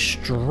worked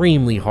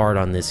extremely hard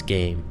on this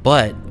game,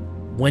 but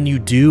when you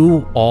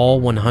do all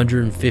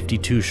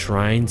 152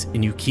 shrines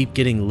and you keep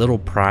getting little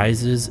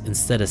prizes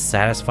instead of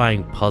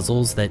satisfying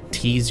puzzles that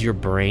tease your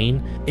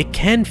brain, it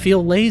can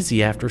feel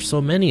lazy after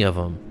so many of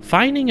them.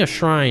 Finding a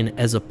shrine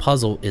as a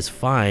puzzle is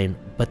fine,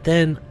 but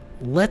then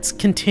let's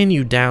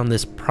continue down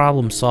this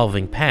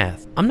problem-solving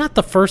path. I'm not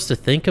the first to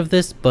think of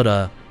this, but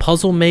a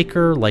puzzle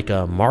maker like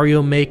a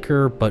Mario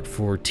Maker but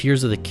for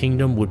Tears of the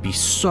Kingdom would be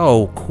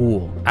so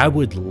cool. I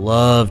would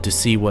love to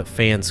see what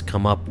fans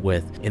come up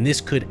with, and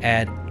this could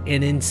add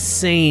an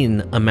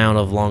insane amount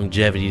of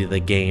longevity to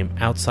the game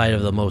outside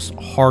of the most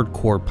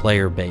hardcore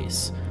player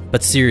base.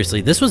 But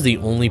seriously, this was the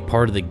only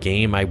part of the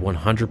game I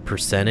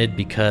 100%ed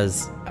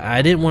because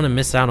I didn't want to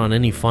miss out on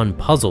any fun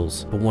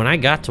puzzles. But when I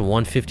got to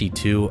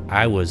 152,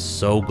 I was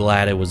so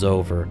glad it was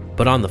over.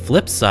 But on the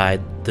flip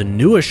side, the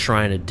newest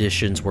shrine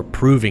additions were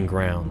proving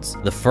grounds.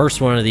 The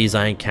first one of these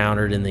I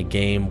encountered in the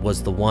game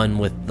was the one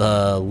with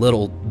the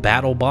little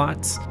battle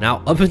bots.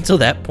 Now, up until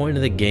that point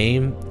of the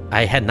game,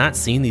 I had not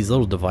seen these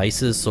little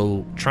devices,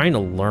 so trying to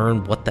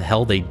learn what the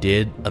hell they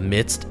did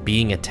amidst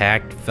being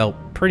attacked felt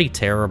pretty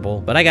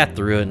terrible, but I got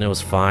through it and it was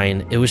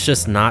fine. It was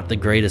just not the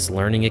greatest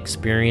learning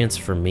experience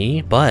for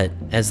me, but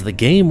as the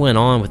game went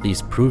on with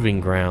these proving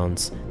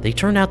grounds, They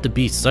turned out to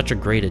be such a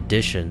great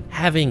addition.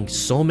 Having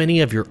so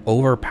many of your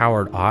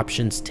overpowered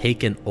options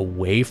taken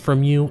away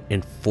from you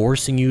and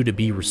forcing you to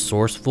be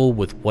resourceful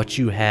with what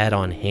you had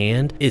on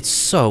hand, it's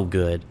so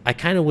good. I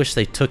kind of wish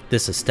they took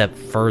this a step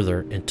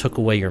further and took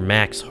away your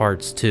max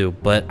hearts too,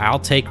 but I'll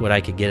take what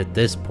I could get at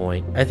this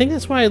point. I think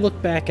that's why I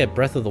look back at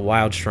Breath of the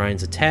Wild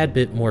shrines a tad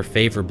bit more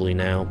favorably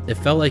now. It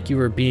felt like you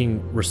were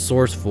being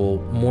resourceful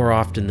more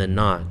often than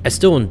not. I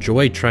still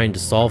enjoyed trying to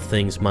solve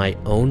things my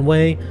own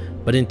way,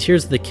 but in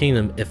Tears of the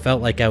Kingdom, it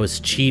felt like I was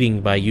cheating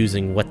by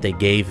using what they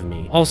gave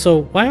me.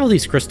 Also, why all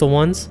these crystal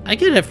ones? I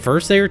get at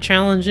first they are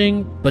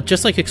challenging, but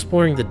just like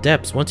exploring the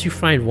depths, once you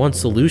find one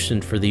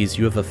solution for these,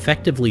 you have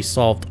effectively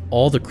solved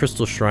all the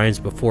crystal shrines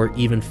before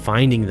even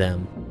finding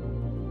them.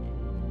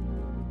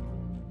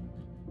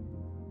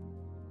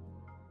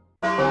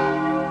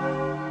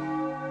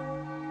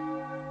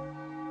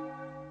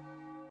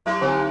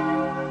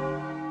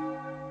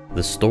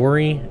 The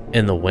story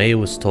and the way it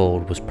was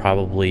told was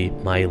probably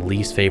my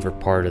least favorite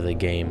part of the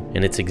game,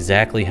 and it's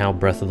exactly how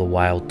Breath of the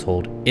Wild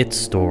told its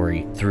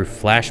story, through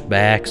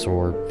flashbacks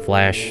or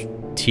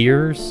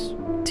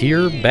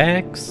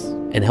tearbacks,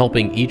 and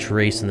helping each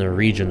race in the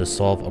region to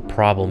solve a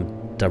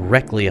problem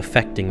directly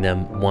affecting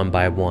them one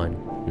by one.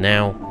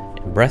 Now,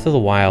 in Breath of the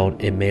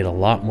Wild, it made a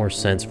lot more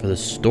sense for the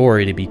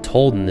story to be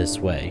told in this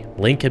way.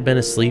 Link had been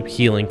asleep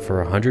healing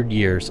for 100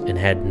 years and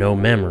had no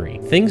memory.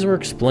 Things were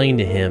explained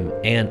to him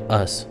and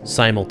us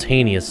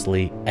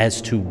simultaneously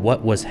as to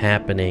what was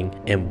happening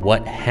and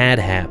what had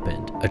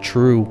happened. A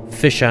true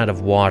fish out of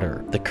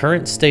water. The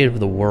current state of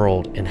the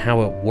world and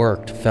how it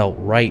worked felt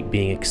right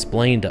being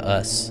explained to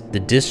us. The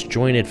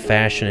disjointed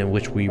fashion in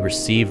which we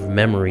received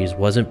memories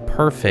wasn't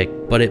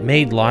perfect, but it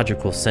made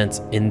logical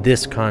sense in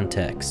this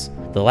context.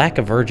 The lack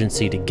of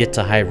urgency to get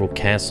to Hyrule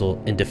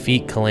Castle and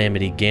defeat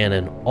Calamity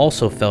Ganon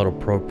also felt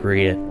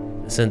appropriate,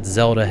 since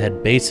Zelda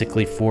had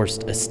basically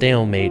forced a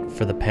stalemate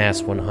for the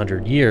past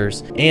 100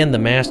 years, and the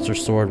Master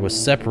Sword was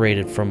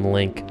separated from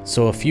Link,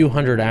 so a few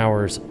hundred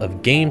hours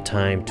of game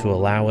time to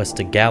allow us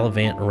to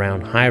gallivant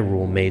around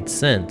Hyrule made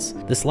sense.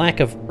 This lack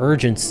of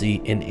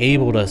urgency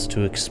enabled us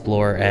to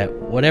explore at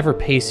whatever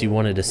pace you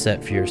wanted to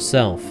set for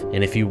yourself,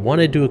 and if you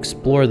wanted to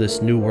explore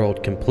this new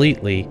world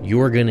completely, you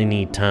were going to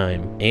need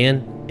time,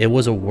 and it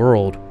was a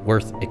world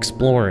worth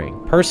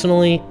exploring.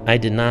 Personally, I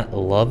did not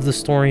love the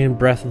story in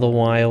Breath of the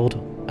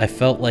Wild. I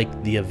felt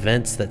like the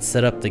events that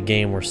set up the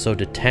game were so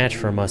detached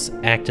from us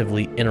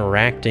actively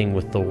interacting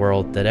with the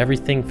world that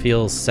everything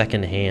feels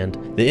secondhand.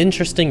 The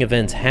interesting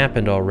events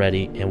happened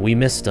already and we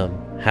missed them.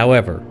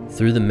 However,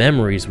 through the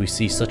memories we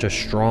see such a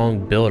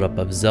strong buildup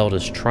of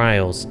Zelda's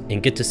trials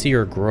and get to see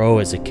her grow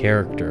as a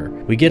character.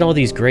 We get all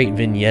these great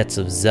vignettes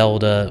of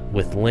Zelda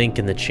with Link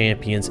and the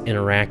champions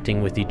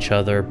interacting with each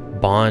other,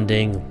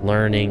 bonding,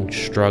 learning,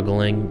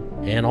 struggling,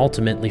 and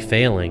ultimately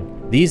failing.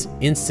 These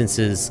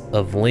instances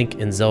of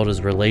Link and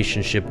Zelda's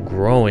relationship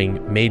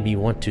growing made me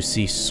want to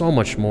see so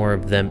much more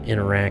of them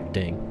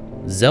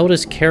interacting.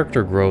 Zelda's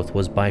character growth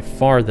was by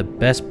far the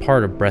best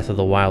part of Breath of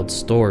the Wild's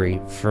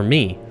story for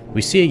me.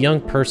 We see a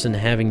young person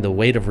having the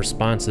weight of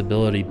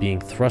responsibility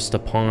being thrust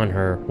upon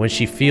her when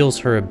she feels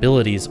her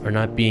abilities are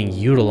not being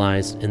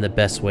utilized in the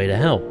best way to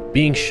help,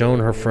 being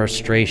shown her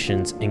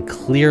frustrations and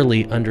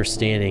clearly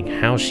understanding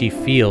how she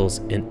feels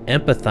and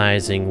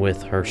empathizing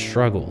with her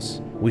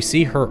struggles. We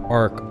see her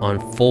arc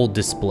on full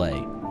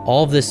display.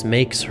 All of this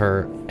makes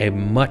her a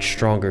much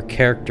stronger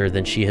character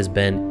than she has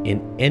been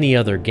in any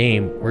other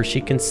game, where she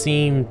can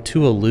seem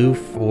too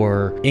aloof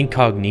or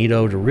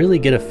incognito to really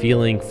get a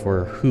feeling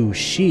for who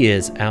she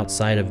is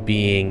outside of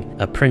being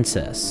a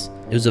princess.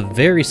 It was a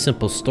very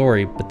simple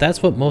story, but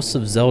that's what most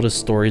of Zelda's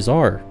stories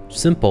are.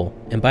 Simple.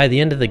 And by the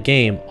end of the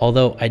game,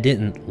 although I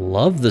didn't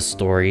love the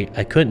story,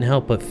 I couldn't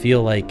help but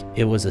feel like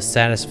it was a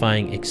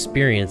satisfying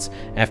experience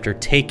after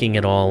taking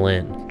it all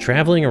in.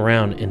 Traveling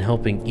around and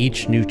helping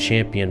each new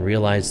champion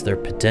realize their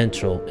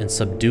potential and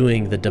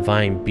subduing the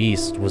divine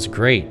beast was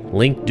great.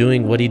 Link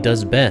doing what he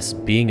does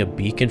best, being a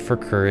beacon for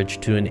courage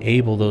to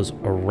enable those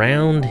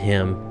around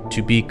him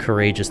to be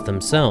courageous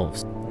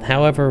themselves.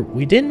 However,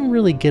 we didn't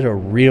really get a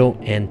real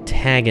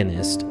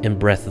antagonist in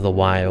Breath of the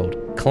Wild.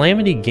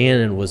 Calamity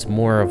Ganon was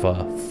more of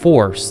a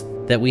force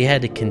that we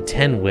had to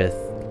contend with,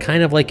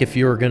 kind of like if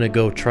you were going to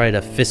go try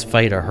to fist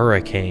fight a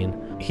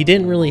hurricane. He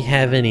didn't really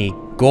have any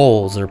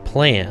goals or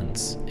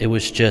plans. It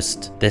was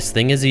just, this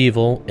thing is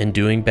evil and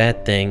doing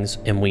bad things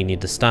and we need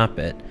to stop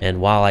it.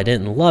 And while I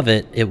didn't love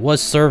it, it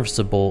was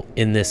serviceable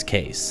in this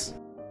case.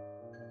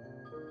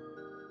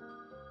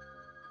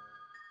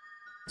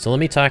 So let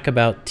me talk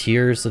about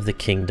Tears of the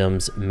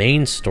Kingdom's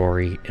main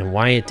story and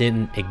why it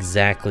didn't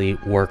exactly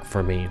work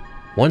for me.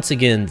 Once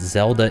again,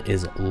 Zelda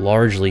is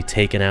largely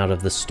taken out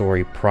of the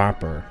story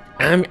proper.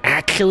 I'm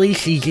actually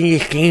seeking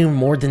this game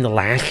more than the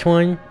last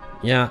one?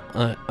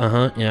 But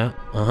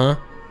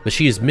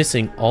she is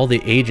missing all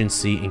the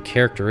agency and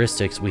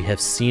characteristics we have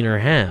seen her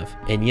have.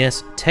 And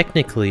yes,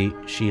 technically,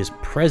 she is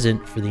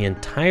present for the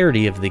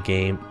entirety of the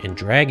game in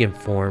dragon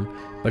form,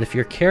 but if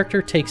your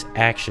character takes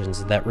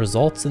actions that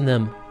results in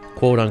them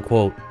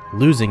quote-unquote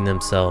losing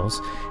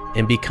themselves,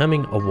 and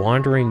becoming a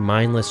wandering,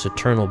 mindless,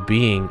 eternal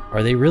being,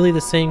 are they really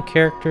the same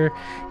character?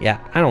 Yeah,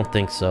 I don't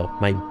think so.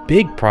 My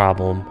big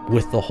problem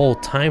with the whole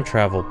time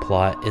travel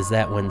plot is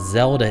that when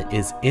Zelda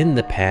is in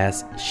the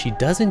past, she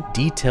doesn't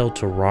detail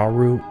to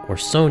Rauru or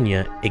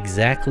Sonia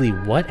exactly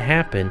what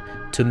happened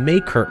to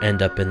make her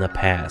end up in the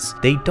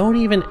past. They don't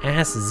even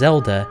ask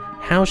Zelda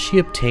how she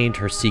obtained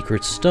her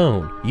secret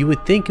stone. You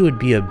would think it would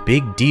be a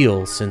big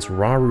deal since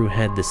Rauru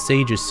had the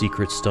sage's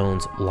secret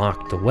stones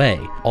locked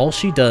away. All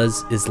she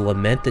does is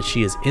lament that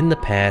she is in the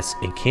past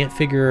and can't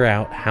figure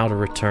out how to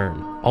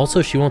return.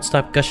 Also, she won't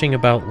stop gushing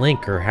about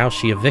Link or how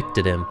she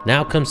evicted him.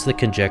 Now comes the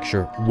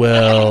conjecture,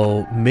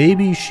 well,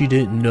 maybe she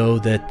didn't know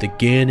that the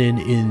Ganon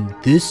in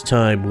this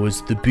time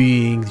was the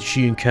being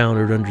she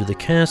encountered under the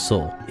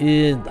castle.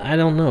 I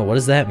don't know, what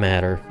does that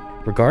matter?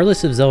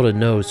 Regardless if Zelda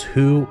knows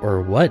who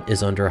or what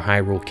is under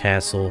Hyrule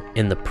Castle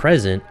in the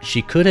present,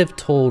 she could have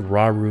told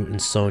Rauru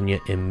and Sonia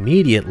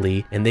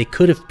immediately and they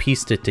could have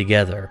pieced it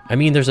together. I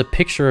mean, there's a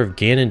picture of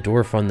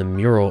Ganondorf on the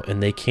mural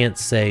and they can't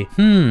say,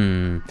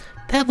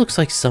 that looks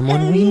like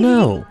someone we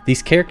know.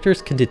 These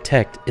characters can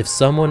detect if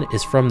someone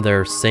is from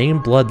their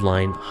same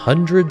bloodline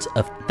hundreds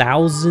of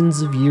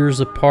thousands of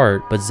years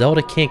apart, but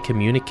Zelda can't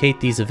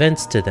communicate these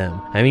events to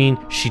them. I mean,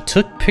 she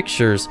took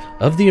pictures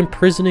of the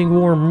imprisoning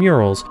war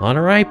murals on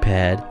her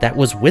iPad that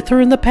was with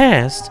her in the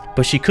past,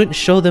 but she couldn't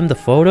show them the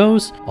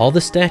photos? All the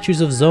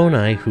statues of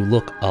Zonai who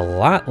look a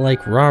lot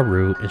like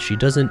Rauru, and she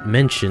doesn't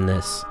mention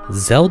this.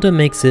 Zelda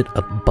makes it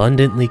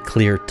abundantly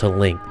clear to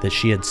Link that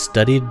she had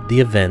studied the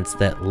events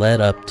that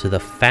led up to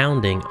the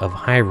founding of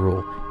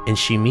Hyrule, and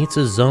she meets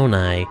a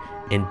Zonai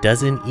and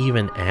doesn't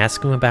even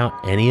ask him about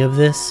any of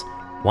this?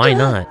 Why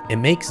not? It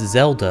makes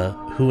Zelda,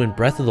 who in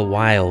Breath of the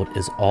Wild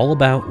is all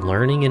about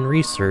learning and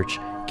research,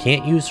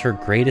 can't use her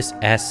greatest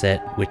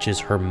asset, which is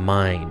her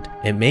mind.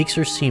 It makes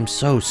her seem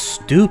so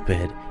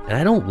stupid, and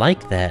I don't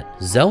like that.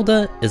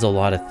 Zelda is a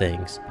lot of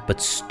things,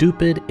 but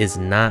stupid is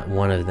not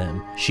one of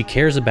them. She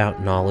cares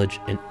about knowledge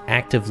and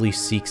actively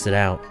seeks it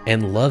out,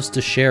 and loves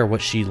to share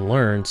what she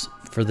learns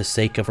for the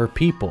sake of her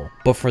people.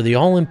 But for the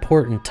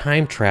all-important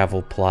time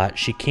travel plot,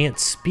 she can't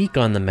speak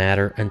on the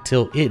matter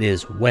until it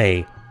is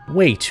way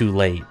too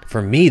late.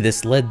 For me,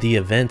 this led the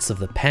events of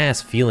the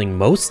past feeling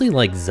mostly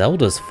like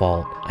Zelda's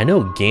fault. I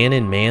know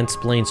Ganon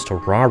mansplains to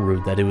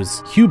Rauru that it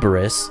was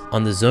hubris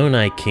on the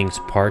Zonai King's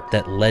part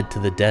that led to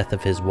the death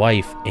of his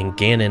wife and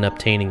Ganon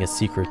obtaining a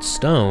secret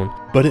stone,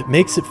 but it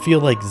makes it feel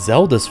like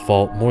Zelda's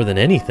fault more than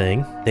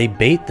anything. They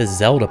bait the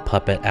Zelda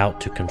puppet out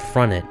to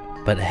confront it,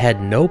 but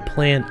had no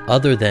plan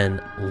other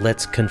than,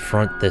 let's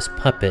confront this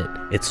puppet.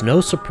 It's no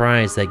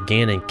surprise that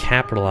Ganon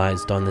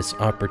capitalized on this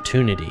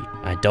opportunity.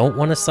 I don't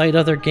want to cite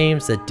other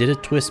games that did a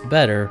twist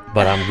better,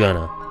 but I'm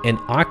gonna. In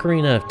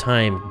Ocarina of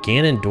Time,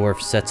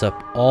 Ganondorf sets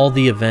up all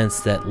the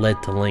events that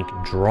led to Link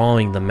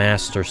drawing the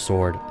Master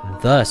Sword,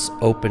 thus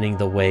opening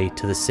the way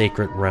to the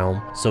Sacred Realm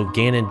so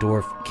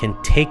Ganondorf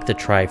can take the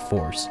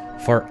Triforce.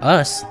 For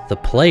us, the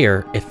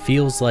player, it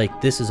feels like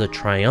this is a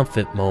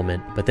triumphant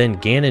moment, but then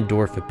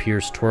Ganondorf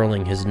appears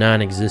twirling his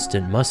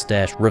non-existent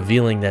mustache,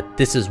 revealing that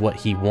this is what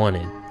he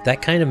wanted.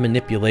 That kind of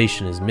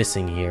manipulation is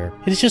missing here.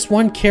 It is just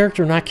one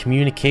character not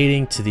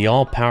communicating to the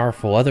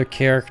all-powerful other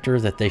character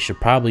that they should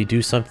probably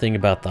do something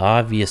about the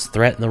obvious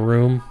threat in the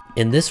room.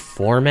 In this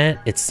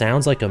format, it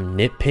sounds like I'm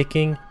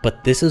nitpicking,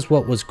 but this is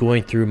what was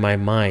going through my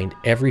mind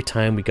every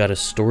time we got a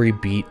story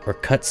beat or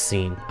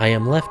cutscene. I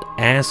am left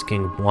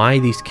asking why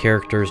these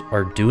characters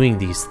are doing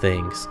these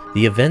things.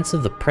 The events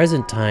of the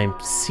present time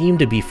seem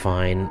to be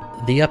fine.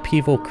 The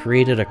upheaval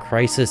created a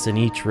crisis in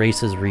each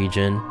race's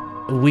region.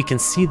 We can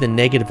see the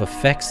negative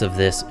effects of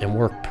this and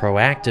work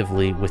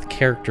proactively with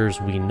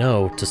characters we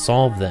know to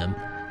solve them.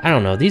 I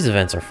don't know, these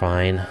events are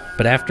fine,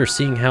 but after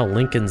seeing how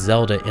Link and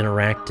Zelda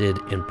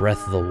interacted in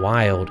Breath of the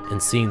Wild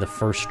and seeing the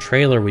first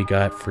trailer we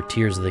got for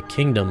Tears of the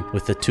Kingdom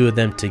with the two of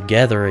them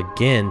together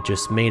again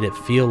just made it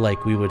feel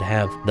like we would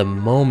have the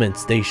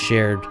moments they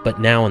shared but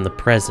now in the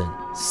present.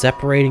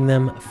 Separating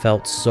them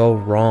felt so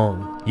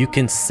wrong. You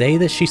can say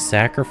that she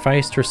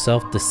sacrificed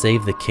herself to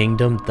save the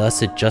kingdom,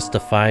 thus it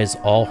justifies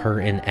all her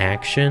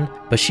inaction,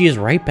 but she is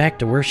right back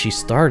to where she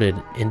started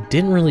and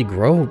didn't really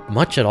grow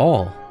much at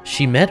all.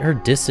 She met her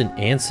distant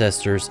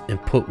ancestors and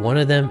put one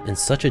of them in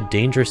such a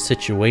dangerous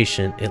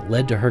situation it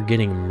led to her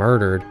getting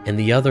murdered and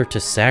the other to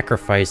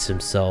sacrifice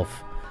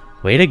himself.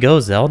 Way to go,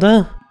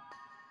 Zelda!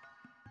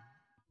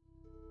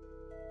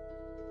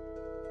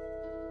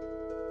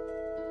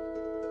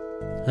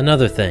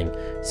 Another thing,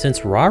 since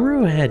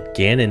Rauru had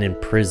Ganon in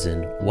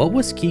prison, what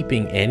was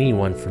keeping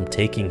anyone from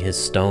taking his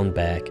stone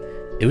back?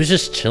 It was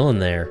just chilling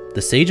there.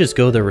 The sages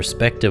go their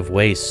respective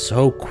ways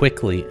so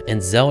quickly,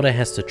 and Zelda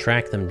has to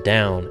track them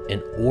down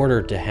in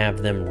order to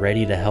have them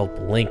ready to help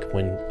Link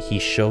when he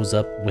shows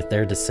up with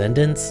their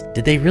descendants.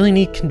 Did they really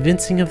need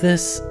convincing of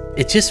this?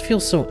 It just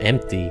feels so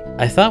empty.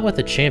 I thought what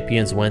the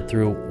champions went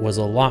through was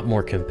a lot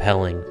more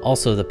compelling.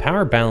 Also, the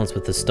power balance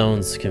with the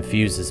stones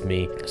confuses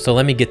me. So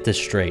let me get this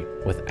straight.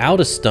 Without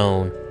a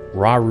stone,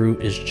 Rauru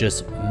is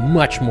just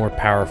much more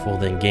powerful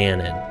than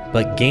Ganon.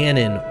 but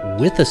Ganon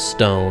with a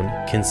stone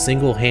can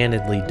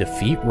single-handedly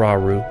defeat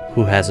Rauru,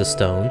 who has a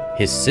stone,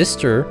 his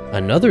sister,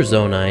 another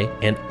Zonai,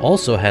 and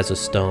also has a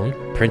stone,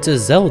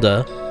 Princess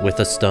Zelda with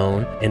a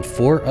stone, and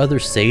 4 other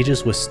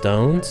sages with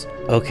stones?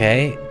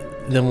 Okay,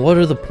 then what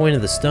are the point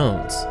of the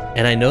stones?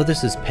 And I know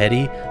this is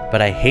petty,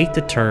 but I hate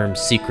the term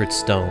secret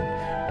stone.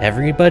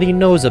 Everybody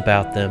knows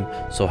about them,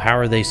 so how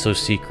are they so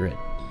secret?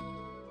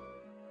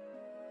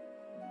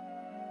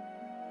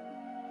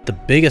 The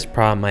biggest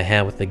problem I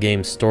had with the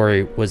game's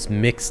story was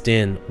mixed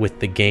in with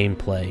the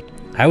gameplay.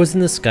 I was in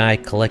the sky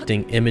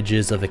collecting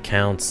images of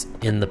accounts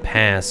in the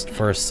past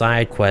for a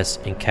side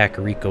quest in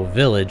Kakariko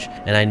Village,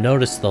 and I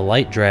noticed the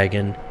light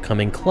dragon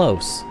coming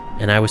close.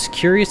 And I was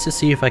curious to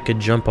see if I could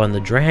jump on the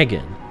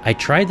dragon. I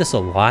tried this a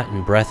lot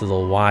in Breath of the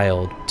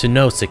Wild to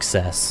no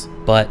success,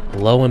 but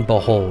lo and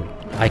behold,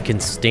 I can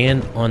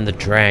stand on the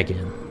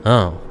dragon.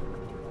 Oh,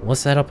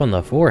 what's that up on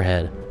the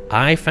forehead?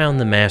 I found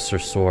the Master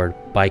Sword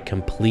by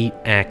complete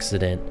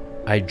accident.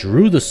 I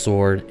drew the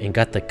sword and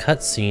got the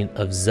cutscene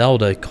of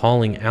Zelda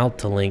calling out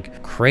to Link,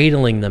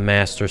 cradling the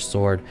Master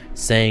Sword,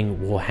 saying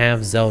we'll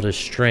have Zelda's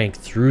strength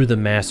through the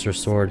Master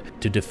Sword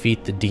to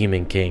defeat the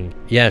Demon King.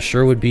 Yeah,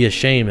 sure would be a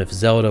shame if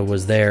Zelda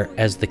was there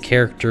as the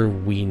character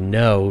we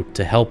know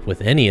to help with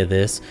any of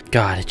this.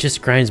 God, it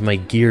just grinds my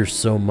gears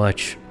so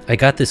much. I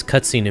got this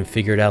cutscene and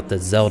figured out that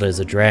Zelda is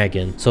a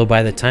dragon, so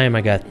by the time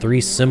I got 3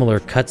 similar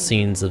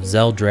cutscenes of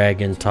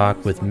Zeldragon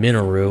talk with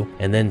Minoru,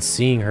 and then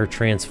seeing her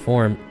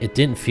transform, it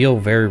didn't feel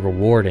very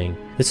rewarding.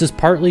 This is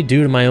partly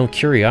due to my own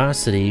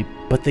curiosity,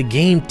 but the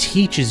game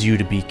teaches you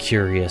to be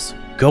curious.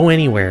 Go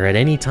anywhere at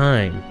any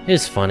time.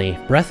 It's funny,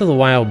 Breath of the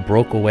Wild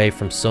broke away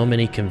from so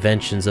many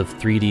conventions of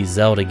 3D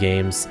Zelda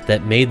games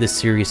that made the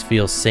series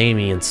feel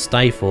samey and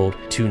stifled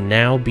to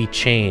now be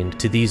chained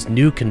to these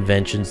new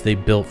conventions they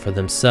built for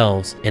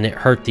themselves, and it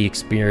hurt the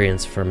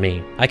experience for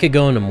me. I could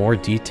go into more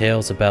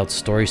details about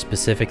story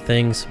specific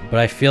things, but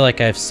I feel like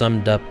I've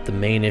summed up the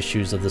main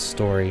issues of the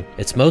story.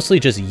 It's mostly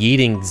just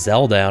yeeting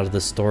Zelda out of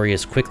the story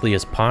as quickly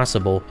as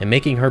possible and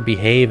making her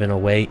behave in a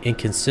way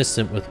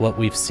inconsistent with what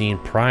we've seen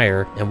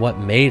prior and what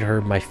made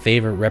her my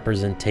favorite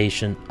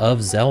representation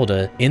of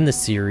Zelda in the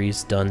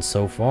series done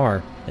so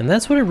far. And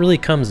that's what it really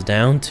comes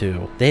down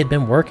to. They had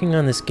been working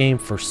on this game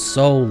for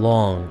so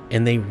long,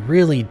 and they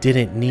really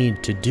didn't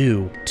need to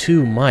do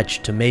too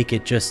much to make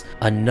it just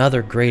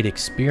another great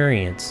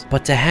experience.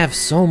 But to have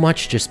so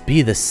much just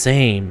be the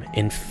same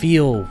and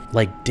feel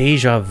like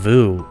deja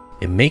vu,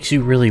 it makes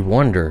you really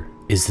wonder,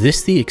 is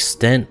this the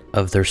extent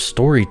of their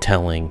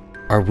storytelling?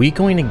 Are we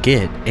going to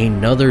get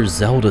another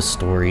Zelda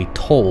story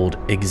told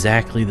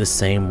exactly the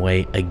same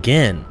way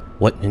again?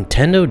 What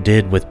Nintendo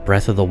did with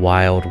Breath of the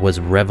Wild was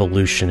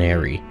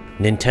revolutionary.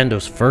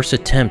 Nintendo's first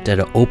attempt at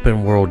an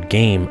open world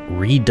game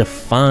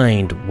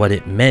redefined what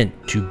it meant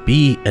to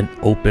be an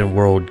open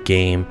world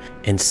game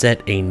and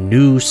set a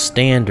new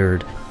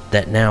standard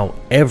that now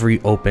every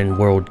open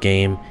world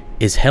game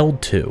is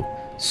held to.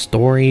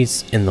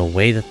 Stories and the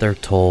way that they're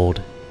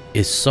told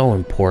is so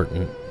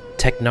important.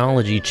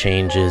 Technology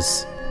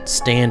changes,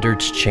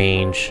 standards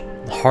change,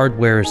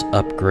 hardware is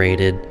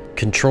upgraded,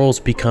 controls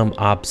become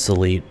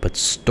obsolete, but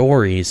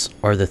stories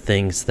are the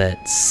things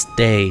that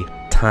stay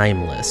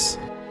timeless.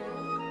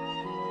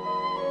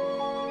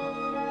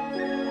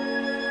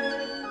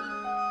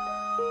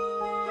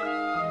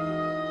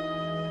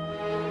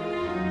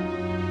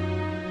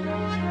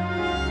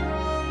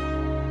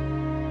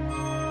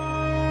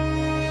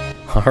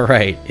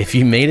 Alright, if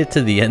you made it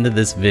to the end of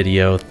this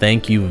video,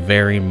 thank you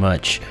very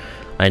much.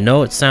 I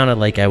know it sounded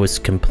like I was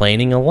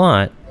complaining a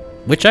lot,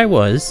 which I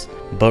was,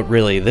 but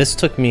really this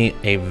took me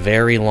a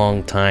very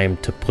long time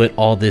to put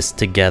all this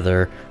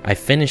together. I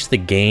finished the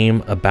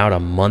game about a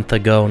month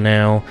ago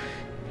now,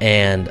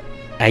 and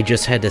I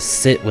just had to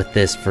sit with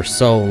this for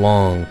so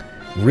long,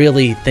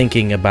 really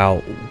thinking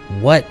about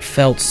what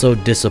felt so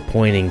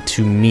disappointing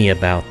to me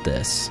about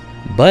this.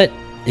 But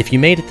if you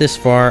made it this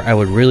far, I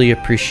would really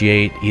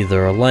appreciate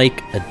either a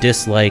like, a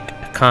dislike,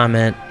 a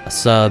comment, a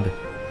sub,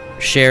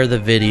 share the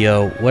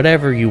video,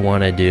 whatever you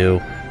want to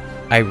do.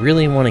 I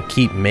really want to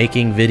keep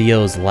making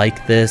videos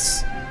like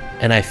this,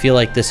 and I feel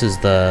like this is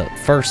the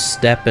first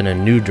step in a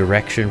new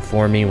direction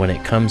for me when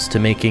it comes to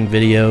making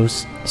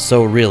videos.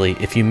 So really,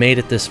 if you made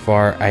it this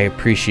far, I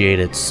appreciate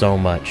it so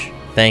much.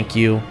 Thank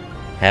you.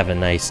 Have a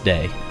nice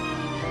day.